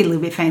like to get a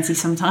little bit fancy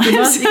sometimes.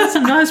 You got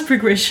some nice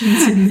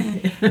progressions in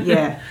there.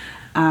 Yeah.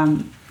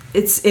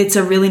 It's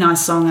a really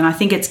nice song, and I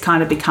think it's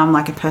kind of become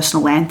like a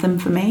personal anthem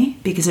for me,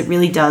 because it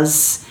really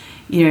does,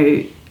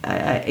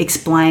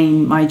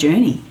 explain my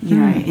journey,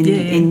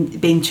 in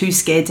being too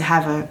scared to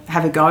have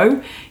a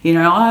go.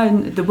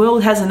 The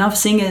world has enough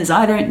singers,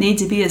 I don't need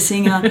to be a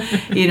singer.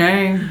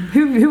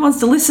 Who wants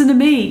to listen to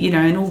me,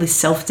 and all this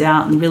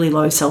self-doubt and really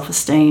low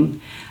self-esteem.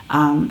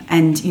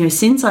 And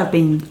since I've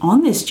been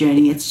on this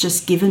journey, it's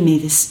just given me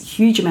this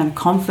huge amount of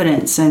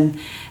confidence, and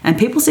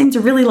people seem to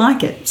really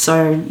like it.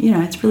 So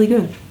it's really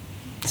good.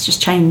 It's just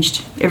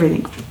changed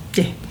everything.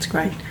 Yeah, it's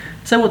great.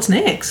 So what's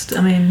next?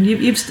 I mean,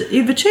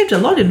 you've achieved a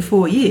lot in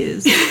 4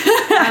 years.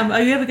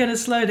 Are you ever going to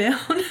slow down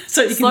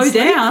so you slow can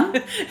sleep? down?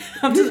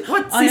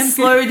 What's this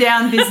slow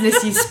down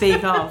business you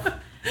speak of?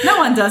 No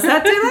one does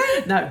that, do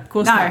they? No, of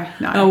course not.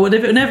 No. Oh,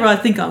 whenever I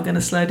think I'm going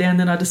to slow down,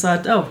 then I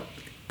decide,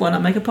 why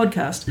not make a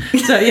podcast?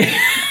 So yeah,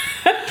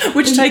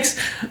 which takes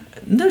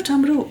no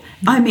time at all.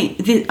 I mean,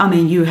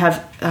 you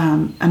have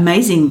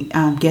amazing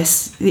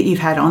guests that you've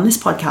had on this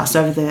podcast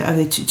over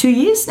the 2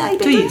 years now.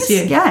 2 years,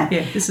 yeah.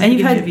 This is and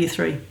you've had year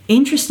 3.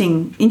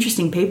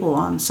 Interesting people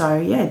on. So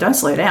yeah, don't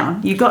slow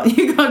down. You got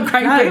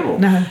great people.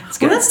 No,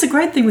 well, that's the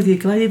great thing with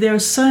ukulele. There are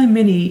so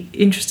many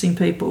interesting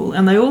people,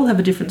 and they all have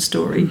a different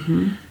story.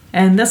 Mm-hmm.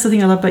 And that's the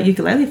thing I love about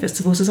ukulele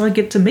festivals, is I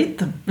get to meet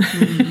them.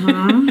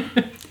 Mm-hmm.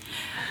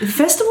 The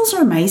festivals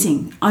are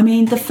amazing. I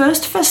mean, the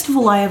first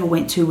festival I ever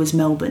went to was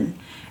Melbourne.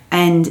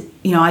 And,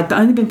 I'd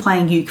only been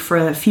playing uke for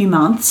a few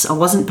months. I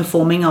wasn't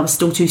performing. I was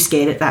still too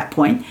scared at that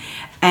point.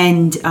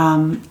 And,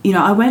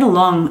 I went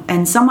along,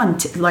 and someone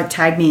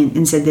tagged me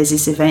and said, there's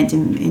this event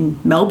in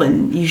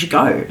Melbourne, you should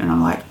go. And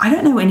I'm like, I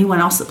don't know anyone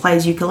else that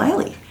plays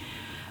ukulele.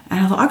 And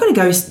I thought, I've got to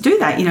go do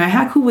that.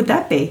 How cool would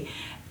that be?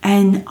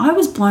 And I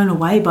was blown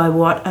away by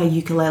what a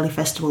ukulele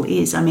festival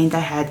is. I mean, they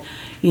had,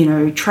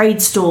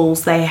 trade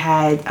stalls, they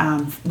had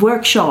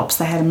workshops,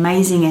 they had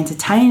amazing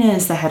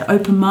entertainers, they had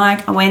open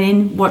mic. I went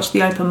in, watched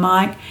the open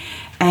mic,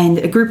 and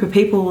a group of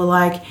people were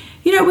like,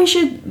 we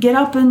should get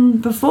up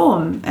and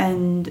perform.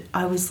 And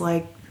I was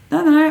like,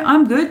 no,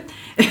 I'm good.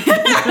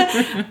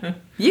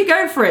 You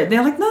go for it.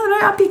 They're like, no,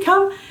 up you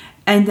come.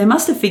 And they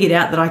must have figured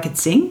out that I could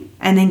sing.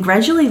 And then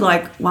gradually,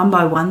 like, one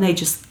by one, they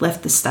just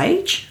left the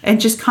stage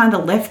and just kind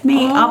of left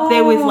me up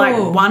there with, like,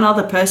 one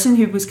other person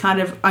who was kind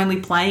of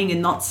only playing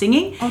and not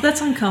singing. Oh,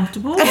 that's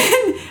uncomfortable.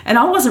 And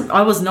I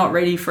was not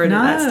ready for it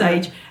at that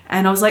stage.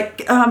 And I was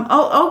like,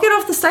 I'll get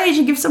off the stage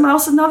and give someone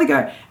else another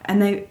go.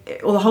 And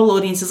the whole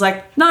audience is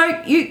like,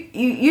 no,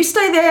 you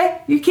stay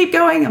there. You keep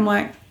going. I'm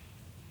like,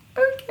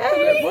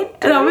 okay.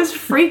 And I was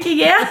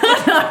freaking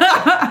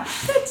out.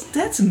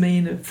 That's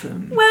mean of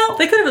them. Well,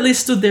 they could have at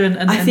least stood there and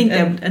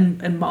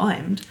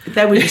mimed.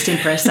 They were just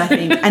impressed, I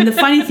think. And the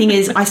funny thing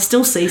is, I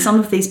still see some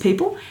of these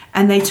people,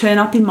 and they turn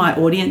up in my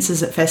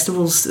audiences at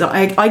festivals.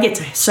 I get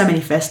to so many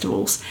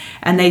festivals,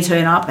 and they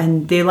turn up,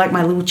 and they're like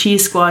my little cheer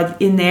squad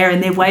in there,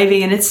 and they're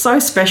waving, and it's so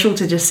special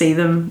to just see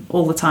them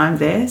all the time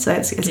there. So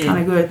it's kind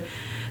of good.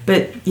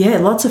 But yeah,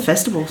 lots of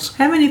festivals.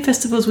 How many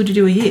festivals would you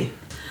do a year?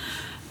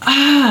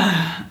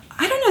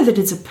 I don't know that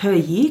it's a per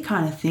year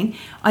kind of thing.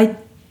 I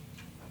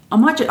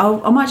might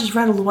just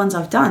rattle the ones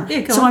I've done.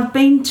 Yeah, go so on. I've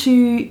been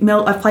to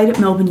I've played at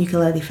Melbourne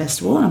Ukulele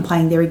Festival, and I'm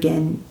playing there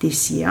again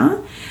this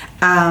year.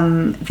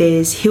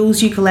 There's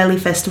Hills Ukulele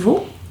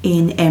Festival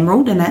in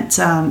Emerald, and that's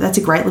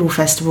a great little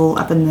festival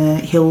up in the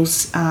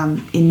hills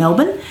in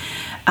Melbourne.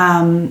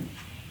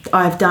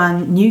 I've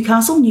done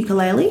Newcastle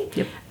Ukulele.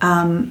 Yep.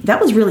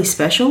 That was really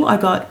special. I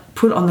got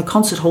put on the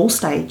concert hall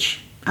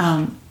stage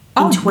in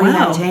 2018.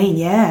 Wow.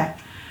 Yeah.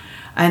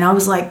 And I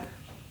was like,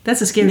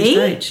 that's a scary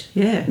stage.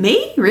 Yeah.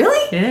 Me?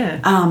 Really?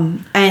 Yeah.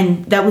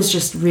 And that was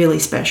just really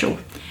special.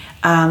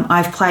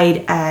 I've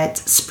played at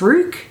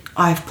Spruik.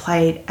 I've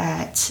played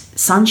at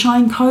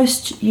Sunshine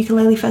Coast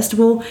Ukulele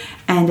Festival.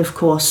 And, of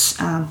course,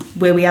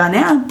 where we are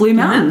now, Blue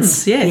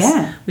Mountains. Yes.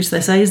 Yeah. Which they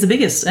say is the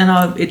biggest. And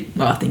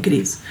I think it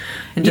is.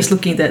 And just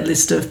looking at that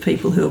list of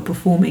people who are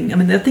performing, I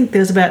mean, I think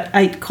there's about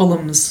 8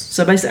 columns.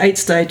 So basically 8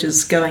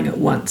 stages going at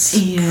once,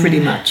 pretty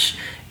much.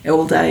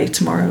 All day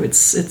tomorrow.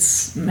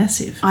 It's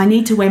massive. I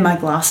need to wear my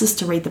glasses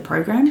to read the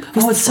program.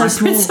 It's so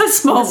small. It's so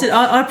small. That's it.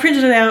 I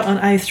printed it out on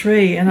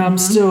A3, and I'm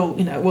still,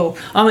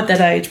 I'm at that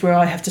age where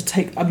I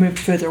moved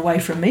further away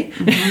from me.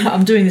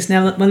 I'm doing this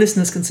now. My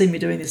listeners can see me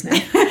doing this now.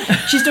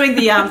 She's doing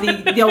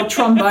the old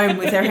trombone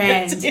with her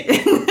hands. And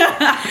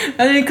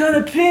then kind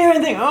of peer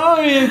and think,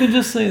 you can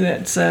just see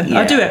that. So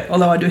I do it,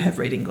 although I do have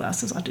reading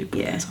glasses. I do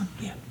put those on.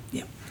 Yeah.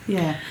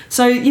 Yeah.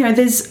 So,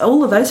 there's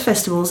all of those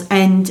festivals.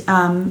 And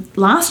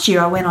last year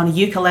I went on a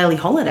ukulele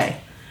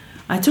holiday.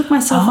 I took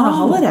myself on a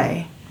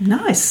holiday.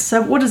 Nice.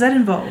 So what does that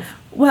involve?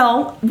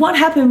 Well, what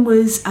happened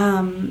was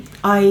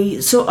I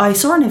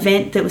saw an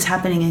event that was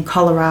happening in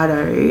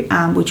Colorado,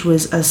 which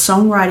was a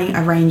songwriting,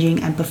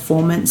 arranging and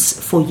performance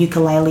for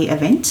ukulele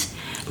event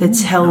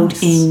that's held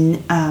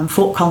in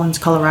Fort Collins,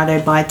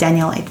 Colorado by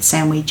Danielle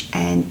Sandwich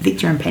and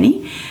Victor and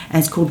Penny. And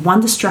it's called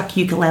Wonderstruck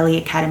Ukulele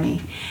Academy.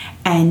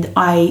 And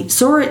I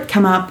saw it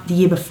come up the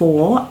year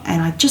before,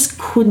 and I just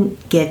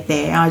couldn't get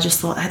there. I just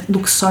thought, it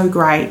looks so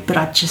great, but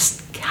I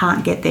just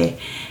can't get there.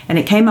 And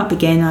it came up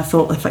again, and I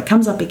thought, if it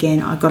comes up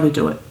again, I've got to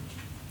do it.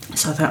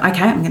 So I thought,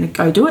 okay, I'm going to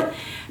go do it.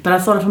 But I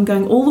thought, if I'm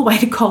going all the way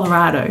to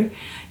Colorado,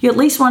 you at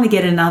least want to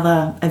get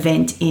another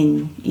event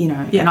in,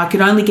 and I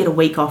could only get a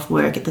week off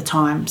work at the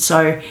time.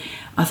 So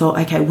I thought,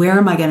 okay, where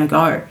am I going to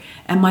go?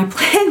 And my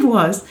plan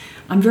was,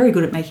 I'm very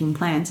good at making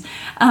plans.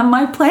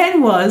 My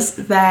plan was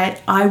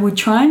that I would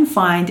try and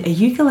find a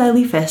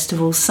ukulele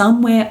festival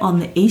somewhere on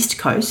the East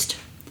Coast.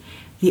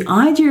 The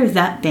idea of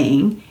that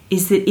being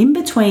is that in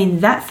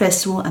between that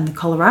festival and the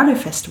Colorado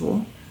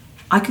Festival,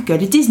 I could go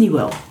to Disney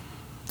World.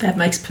 That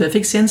makes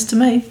perfect sense to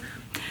me.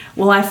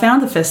 Well, I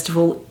found a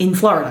festival in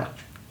Florida.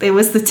 There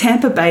was the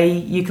Tampa Bay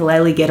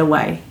Ukulele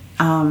Getaway,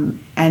 and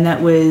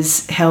that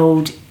was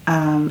held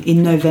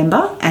in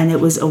November, and it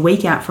was a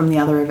week out from the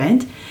other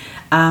event.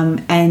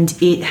 And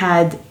it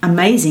had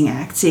amazing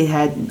acts. It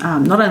had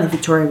not only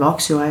Victoria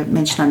Vox, who I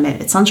mentioned I met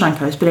at Sunshine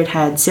Coast, but it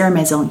had Sarah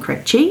Maisel and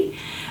Craig Chi,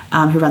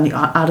 who run the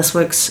Artist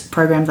Works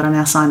program that I'm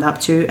now signed up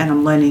to, and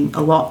I'm learning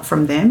a lot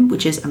from them,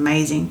 which is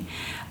amazing.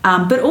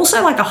 But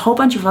also like a whole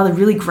bunch of other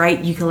really great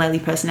ukulele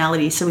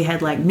personalities. So we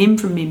had like Mim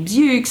from Mim's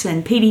Ukes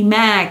and Petey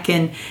Mac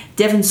and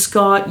Devon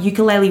Scott,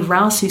 Ukulele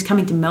Russ, who's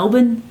coming to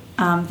Melbourne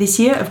this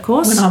year, of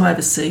course. When I'm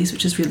overseas,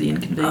 which is really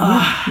inconvenient.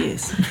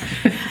 Yes.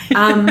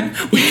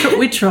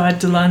 We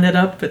tried to line that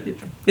up, but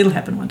it'll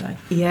happen one day.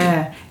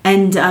 Yeah.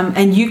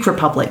 And Uke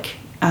Republic,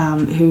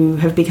 who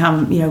have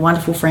become,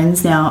 wonderful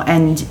friends now.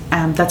 And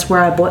that's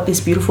where I bought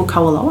this beautiful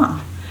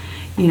Koaloa,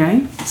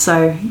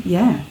 So,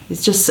 yeah,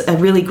 it's just a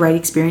really great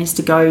experience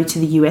to go to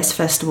the US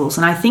festivals.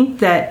 And I think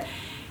that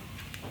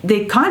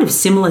they're kind of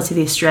similar to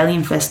the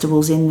Australian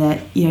festivals in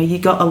that, you know,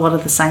 you've got a lot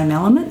of the same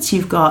elements.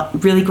 You've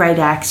got really great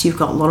acts, you've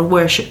got a lot of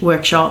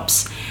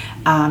workshops,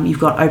 you've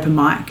got open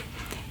mic.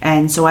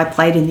 And so I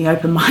played in the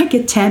open mic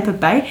at Tampa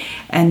Bay,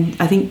 and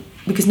I think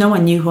because no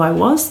one knew who I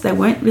was, they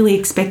weren't really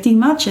expecting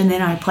much. And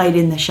then I played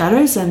in the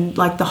Shadows, and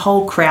like the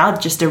whole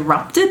crowd just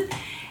erupted.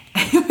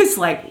 It was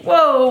like,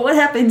 whoa, what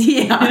happened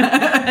here?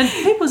 And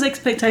people's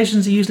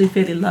expectations are usually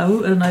fairly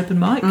low at an open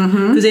mic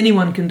because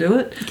anyone can do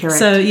it. Correct.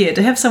 So, yeah,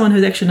 to have someone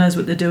who actually knows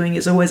what they're doing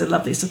is always a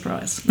lovely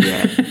surprise.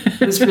 Yeah,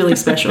 it was really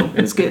special.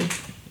 It was good.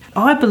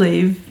 I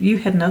believe you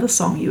had another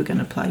song you were going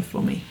to play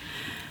for me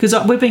because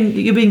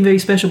you're being very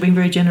special, being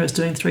very generous,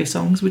 doing 3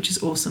 songs, which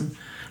is awesome.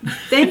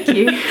 Thank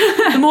you.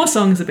 The more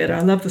songs, the better.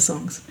 I love the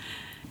songs.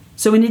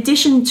 So in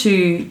addition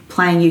to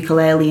playing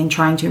ukulele and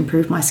trying to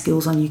improve my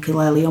skills on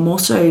ukulele, I'm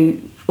also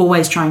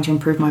always trying to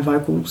improve my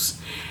vocals.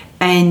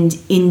 And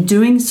in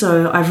doing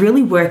so, I've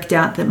really worked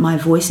out that my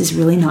voice is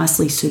really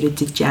nicely suited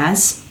to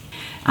jazz,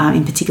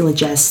 in particular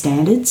jazz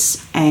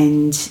standards.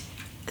 And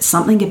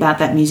something about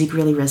that music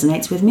really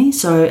resonates with me.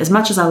 So as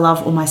much as I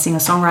love all my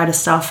singer-songwriter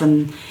stuff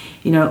and,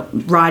 you know,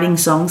 writing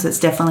songs, that's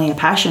definitely a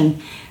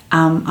passion.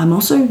 I'm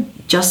also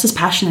just as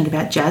passionate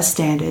about jazz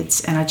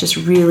standards, and I just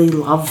really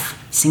love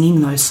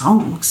singing those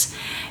songs.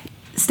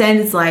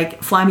 Standards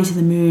like Fly Me to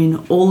the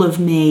Moon, All of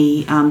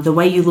Me, The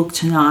Way You Look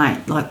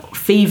Tonight, like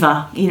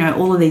Fever, you know,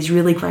 all of these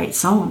really great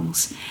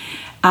songs.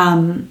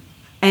 And,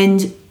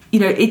 you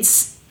know,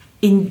 it's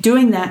in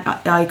doing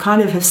that, I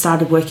kind of have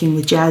started working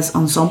with jazz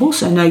ensemble,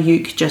 so no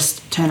uke,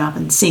 just turn up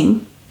and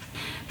sing.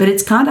 But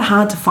it's kind of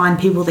hard to find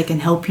people that can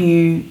help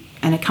you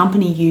and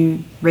accompany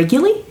you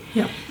regularly.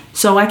 Yeah.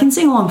 So I can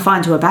sing along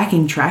fine to a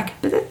backing track,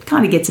 but it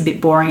kind of gets a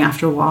bit boring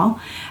after a while.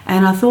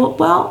 And I thought,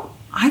 well,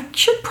 I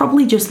should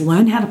probably just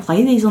learn how to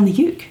play these on the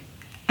uke.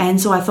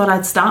 And so I thought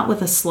I'd start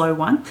with a slow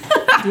one.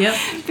 Yep.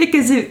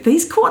 Because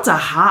these chords are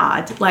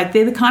hard. Like,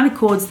 they're the kind of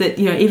chords that,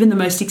 you know, even the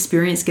most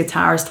experienced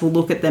guitarist will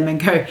look at them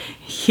and go,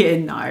 yeah,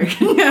 no.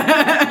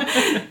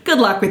 Good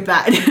luck with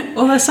that.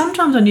 Although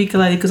sometimes on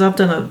ukulele, because I've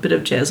done a bit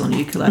of jazz on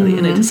ukulele,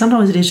 and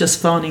sometimes it is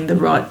just finding the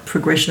right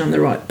progression and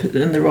the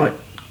right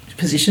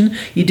position.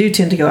 You do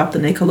tend to go up the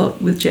neck a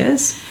lot with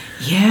jazz.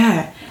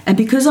 Yeah. And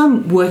because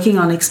I'm working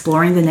on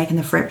exploring the neck and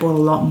the fretboard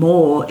a lot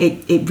more,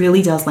 it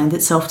really does lend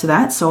itself to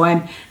that. So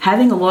I'm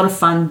having a lot of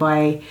fun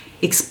by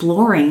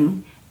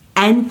exploring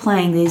and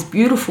playing these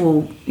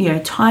beautiful, you know,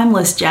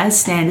 timeless jazz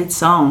standard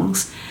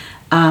songs.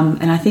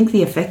 And I think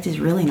the effect is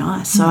really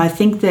nice. So I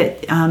think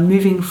that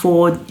moving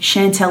forward,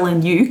 Chantel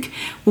and uke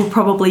will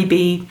probably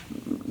be,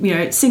 you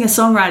know,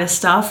 singer-songwriter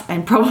stuff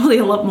and probably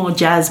a lot more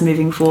jazz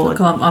moving forward.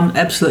 Look, I'm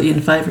absolutely in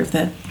favour of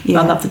that.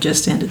 Yeah. I love the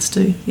jazz standards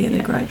too. Yeah,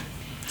 they're great.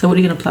 So what are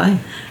you going to play?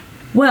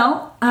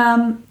 Well,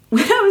 when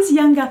I was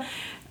younger,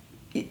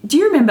 do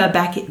you remember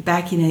back in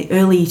the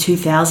early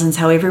 2000s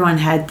how everyone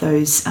had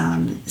those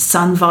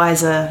sun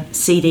visor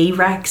CD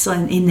racks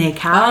in their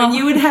car, and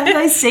you would have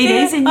those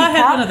CDs in your car? I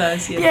had one of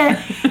those,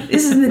 Yeah.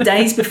 This is in the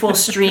days before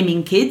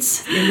streaming,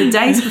 kids. In the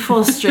days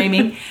before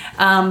streaming,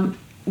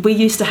 we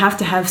used to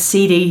have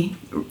CD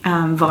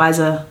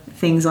visor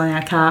things on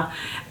our car.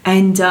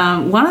 And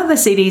one of the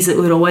CDs that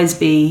would always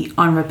be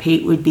on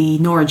repeat would be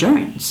Norah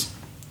Jones.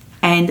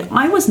 And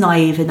I was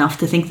naive enough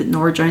to think that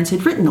Norah Jones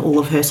had written all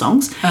of her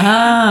songs.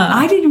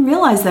 I didn't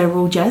realise they were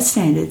all jazz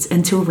standards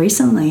until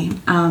recently.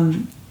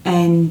 And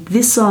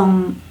this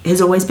song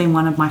has always been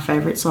one of my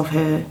favourites of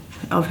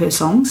her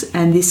songs.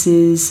 And this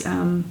is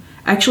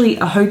actually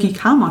a Hoagie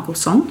Carmichael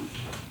song.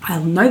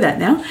 I'll know that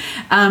now.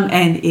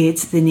 And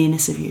it's The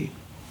Nearness of You.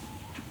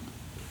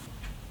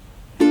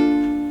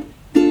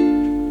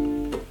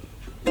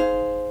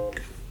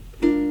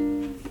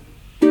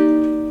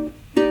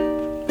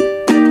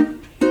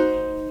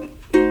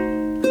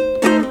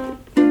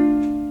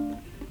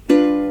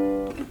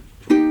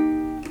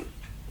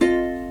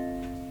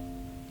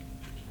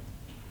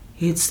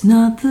 It's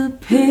not the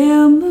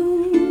pale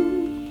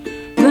moon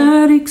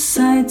that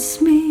excites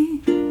me,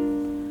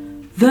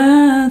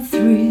 that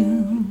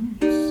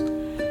thrills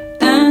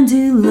and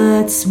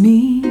delights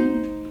me.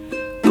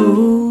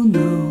 Oh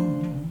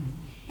no,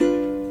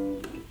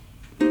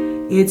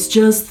 it's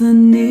just the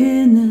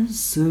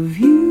nearness of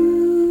you.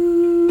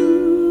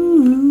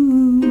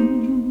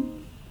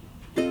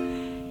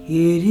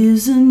 It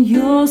isn't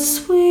your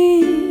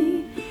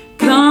sweet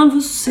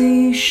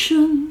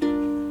conversation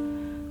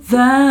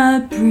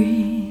that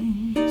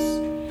brings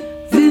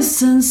this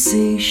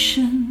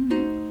sensation.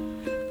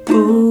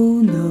 Oh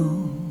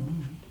no,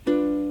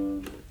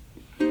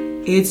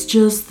 it's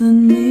just the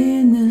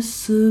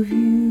nearness of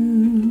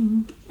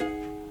you.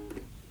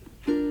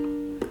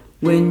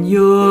 When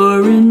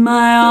you're in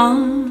my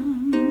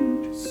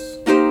arms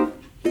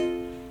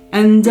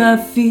and I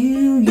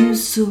feel you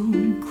so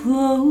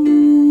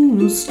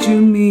close to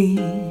me,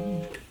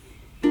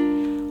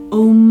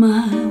 oh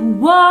my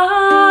wildest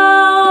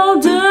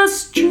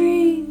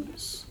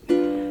dreams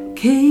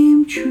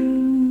came true.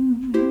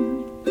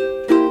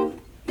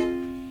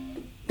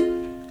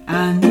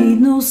 I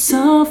need no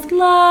soft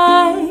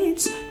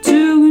lights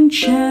to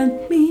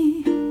enchant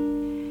me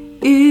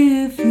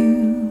if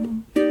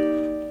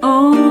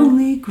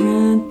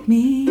taught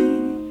me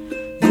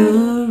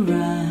the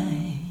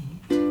right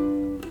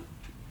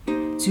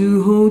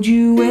to hold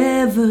you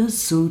ever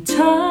so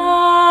tight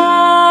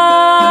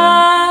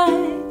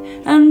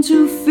and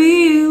to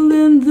feel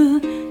in the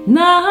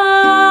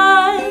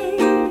night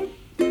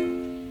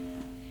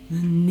the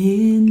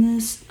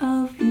nearness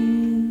of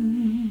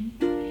you.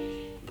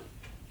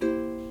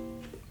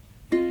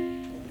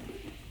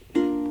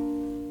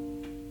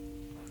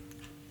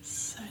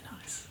 So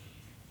nice.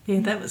 Yeah,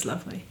 that was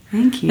lovely.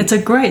 Thank you. It's a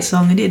great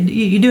song, and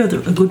you do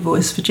have a good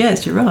voice for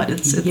jazz. You're right.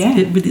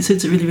 It really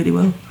suits it really, really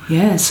well.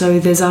 Yeah. So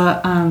there's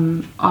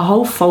a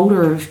whole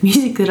folder of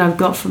music that I've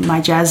got from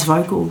my jazz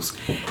vocals,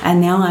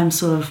 and now I'm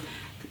sort of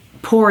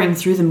pouring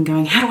through them,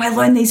 going, how do I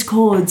learn these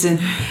chords?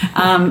 And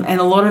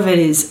a lot of it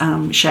is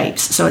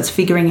shapes. So it's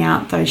figuring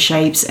out those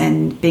shapes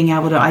and being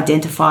able to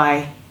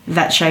identify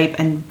that shape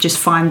and just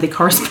find the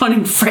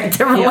corresponding fret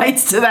that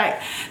relates to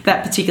that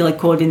particular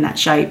chord in that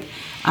shape.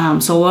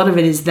 So a lot of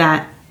it is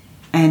that.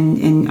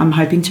 And I'm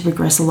hoping to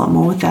progress a lot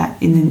more with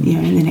that in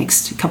the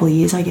next couple of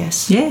years, I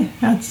guess. Yeah,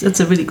 that's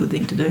a really good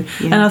thing to do.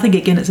 Yeah. And I think,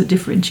 again, it's a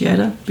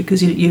differentiator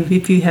because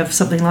if you have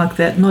something like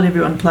that, not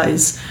everyone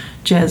plays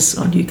jazz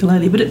on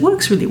ukulele, but it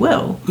works really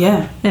well.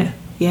 Yeah. Yeah.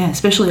 Yeah,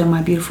 especially on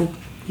my beautiful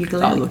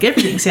ukulele. Oh, look,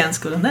 everything sounds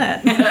good on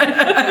that.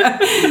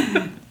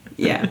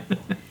 Yeah.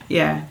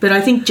 Yeah, but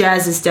I think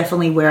jazz is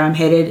definitely where I'm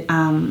headed,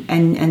 and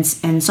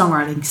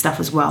songwriting stuff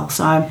as well.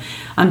 So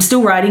I'm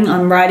still writing.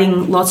 I'm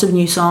writing lots of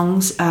new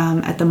songs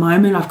at the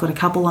moment. I've got a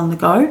couple on the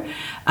go,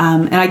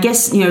 and I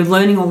guess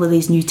learning all of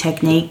these new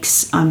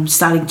techniques, I'm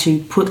starting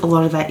to put a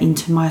lot of that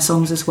into my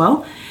songs as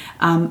well.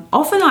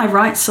 Often I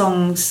write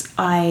songs,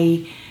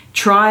 I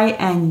try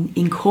and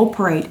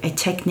incorporate a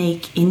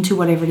technique into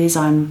whatever it is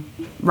I'm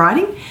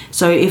writing.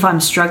 So if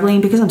I'm struggling,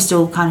 because I'm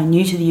still kind of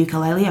new to the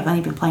ukulele, I've only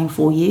been playing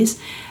 4 years.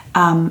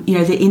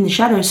 In the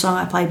Shadows song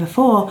I played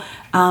before,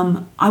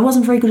 I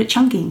wasn't very good at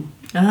chunking.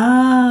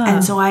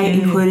 And so I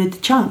included the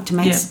chunk to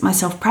make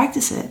myself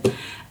practice it.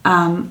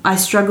 I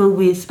struggled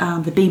with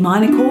the B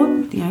minor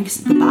chord,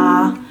 because the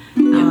bar.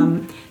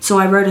 So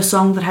I wrote a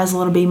song that has a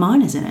lot of B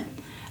minors in it.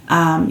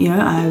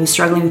 I was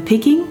struggling with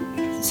picking.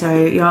 So,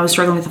 I was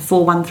struggling with the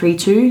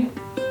 4-1-3-2.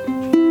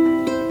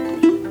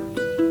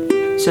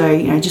 So,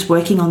 just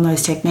working on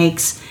those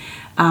techniques.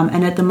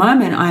 And at the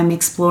moment, I'm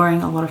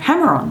exploring a lot of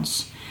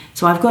hammer-ons.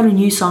 So I've got a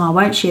new song. I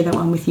won't share that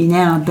one with you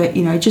now, but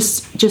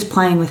just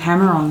playing with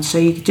hammer-ons. So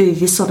you could do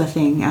this sort of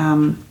thing.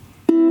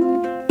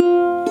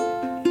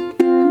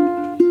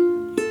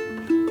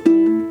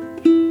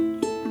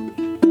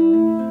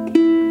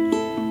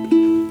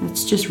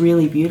 It's just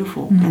really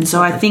beautiful. And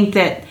so I think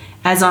that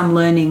as I'm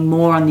learning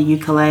more on the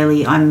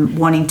ukulele, I'm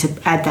wanting to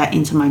add that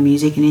into my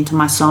music and into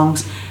my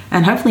songs,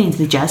 and hopefully into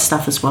the jazz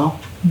stuff as well.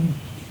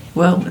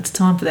 Well, it's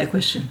time for that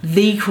question.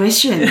 The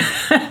question.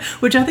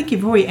 Which I think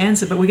you've already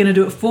answered, but we're going to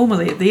do it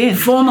formally at the end.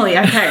 Formally,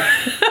 okay.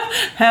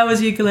 How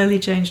has ukulele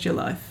changed your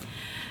life?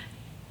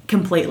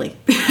 Completely.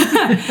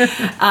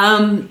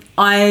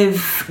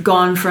 I've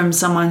gone from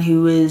someone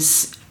who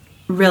was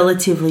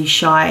relatively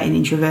shy and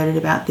introverted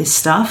about this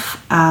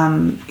stuff,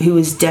 who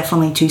was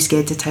definitely too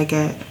scared to take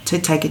a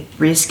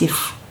risk.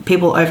 If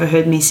people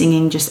overheard me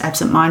singing just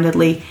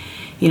absent-mindedly,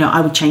 I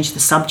would change the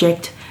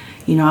subject.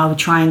 I would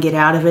try and get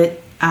out of it.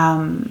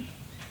 And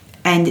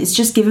it's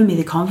just given me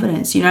the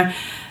confidence.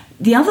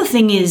 The other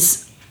thing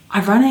is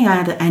I've run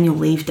out of annual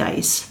leave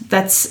days.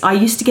 I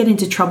used to get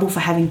into trouble for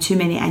having too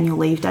many annual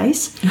leave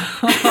days.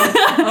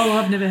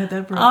 I've never had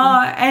that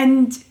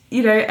problem.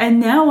 And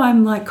now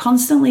I'm like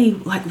constantly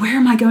like, where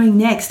am I going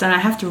next? And I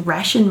have to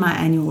ration my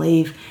annual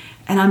leave.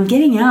 And I'm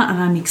getting out and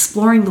I'm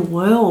exploring the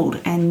world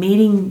and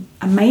meeting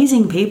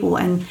amazing people.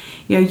 And,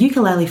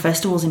 ukulele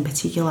festivals in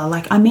particular,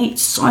 like I meet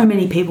so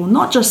many people,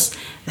 not just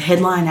the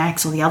headline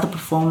acts or the other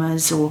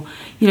performers or,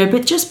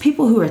 but just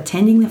people who are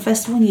attending the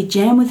festival, and you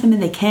jam with them in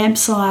their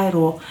campsite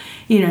or,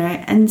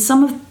 and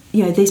some of,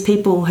 these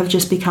people have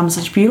just become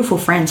such beautiful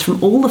friends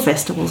from all the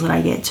festivals that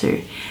I get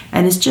to.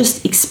 And it's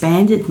just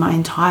expanded my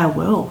entire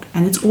world.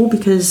 And it's all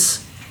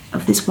because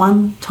of this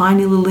one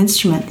tiny little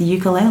instrument, the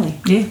ukulele.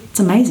 Yeah.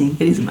 It's amazing.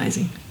 It is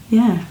amazing.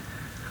 Yeah.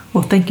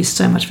 Well, thank you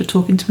so much for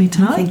talking to me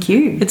tonight. Thank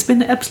you. It's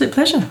been an absolute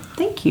pleasure.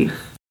 Thank you.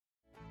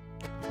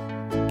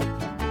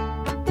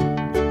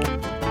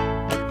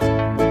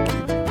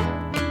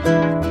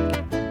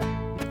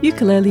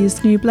 Ukulele is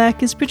the New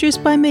Black is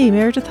produced by me,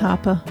 Meredith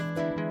Harper.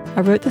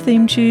 I wrote the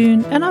theme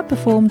tune and I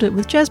performed it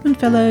with Jasmine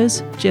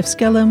Fellows, Jeff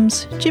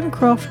Skellums, Jim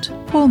Croft,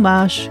 Paul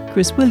Marsh,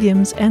 Chris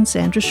Williams and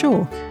Sandra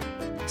Shaw.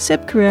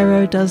 Seb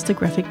Carrero does the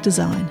graphic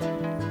design.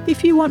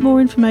 If you want more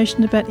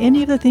information about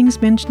any of the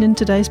things mentioned in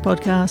today's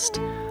podcast,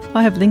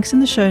 I have links in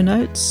the show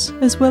notes,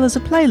 as well as a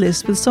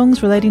playlist with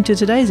songs relating to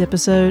today's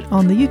episode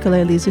on the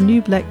Ukulele is a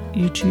New Black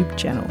YouTube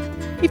channel.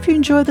 If you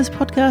enjoy this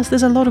podcast,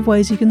 there's a lot of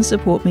ways you can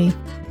support me.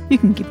 You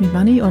can give me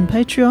money on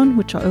Patreon,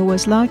 which I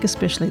always like,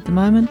 especially at the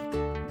moment.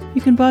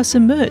 You can buy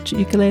some merch at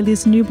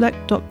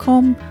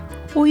ukuleleisnewblack.com,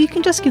 or you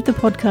can just give the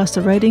podcast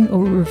a rating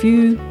or a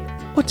review,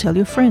 or tell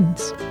your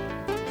friends.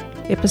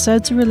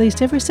 Episodes are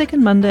released every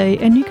second Monday,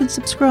 and you can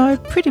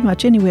subscribe pretty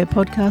much anywhere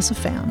podcasts are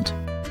found.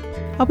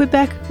 I'll be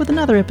back with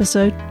another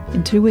episode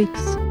in 2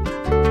 weeks.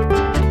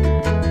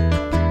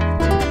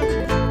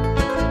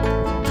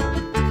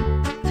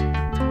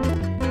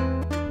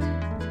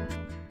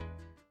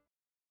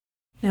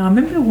 Now, I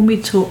remember when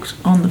we talked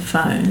on the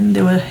phone,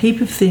 there were a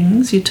heap of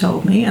things you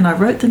told me, and I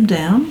wrote them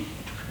down,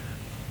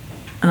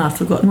 and I've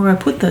forgotten where I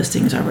put those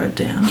things I wrote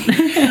down.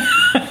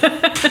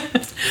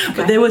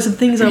 But there were some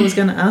things I was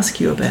going to ask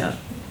you about.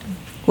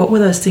 What were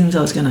those things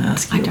I was going to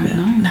ask you about? I don't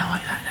know. No, I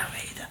don't know either.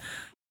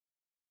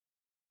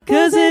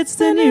 'Cause it's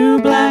the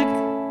new black.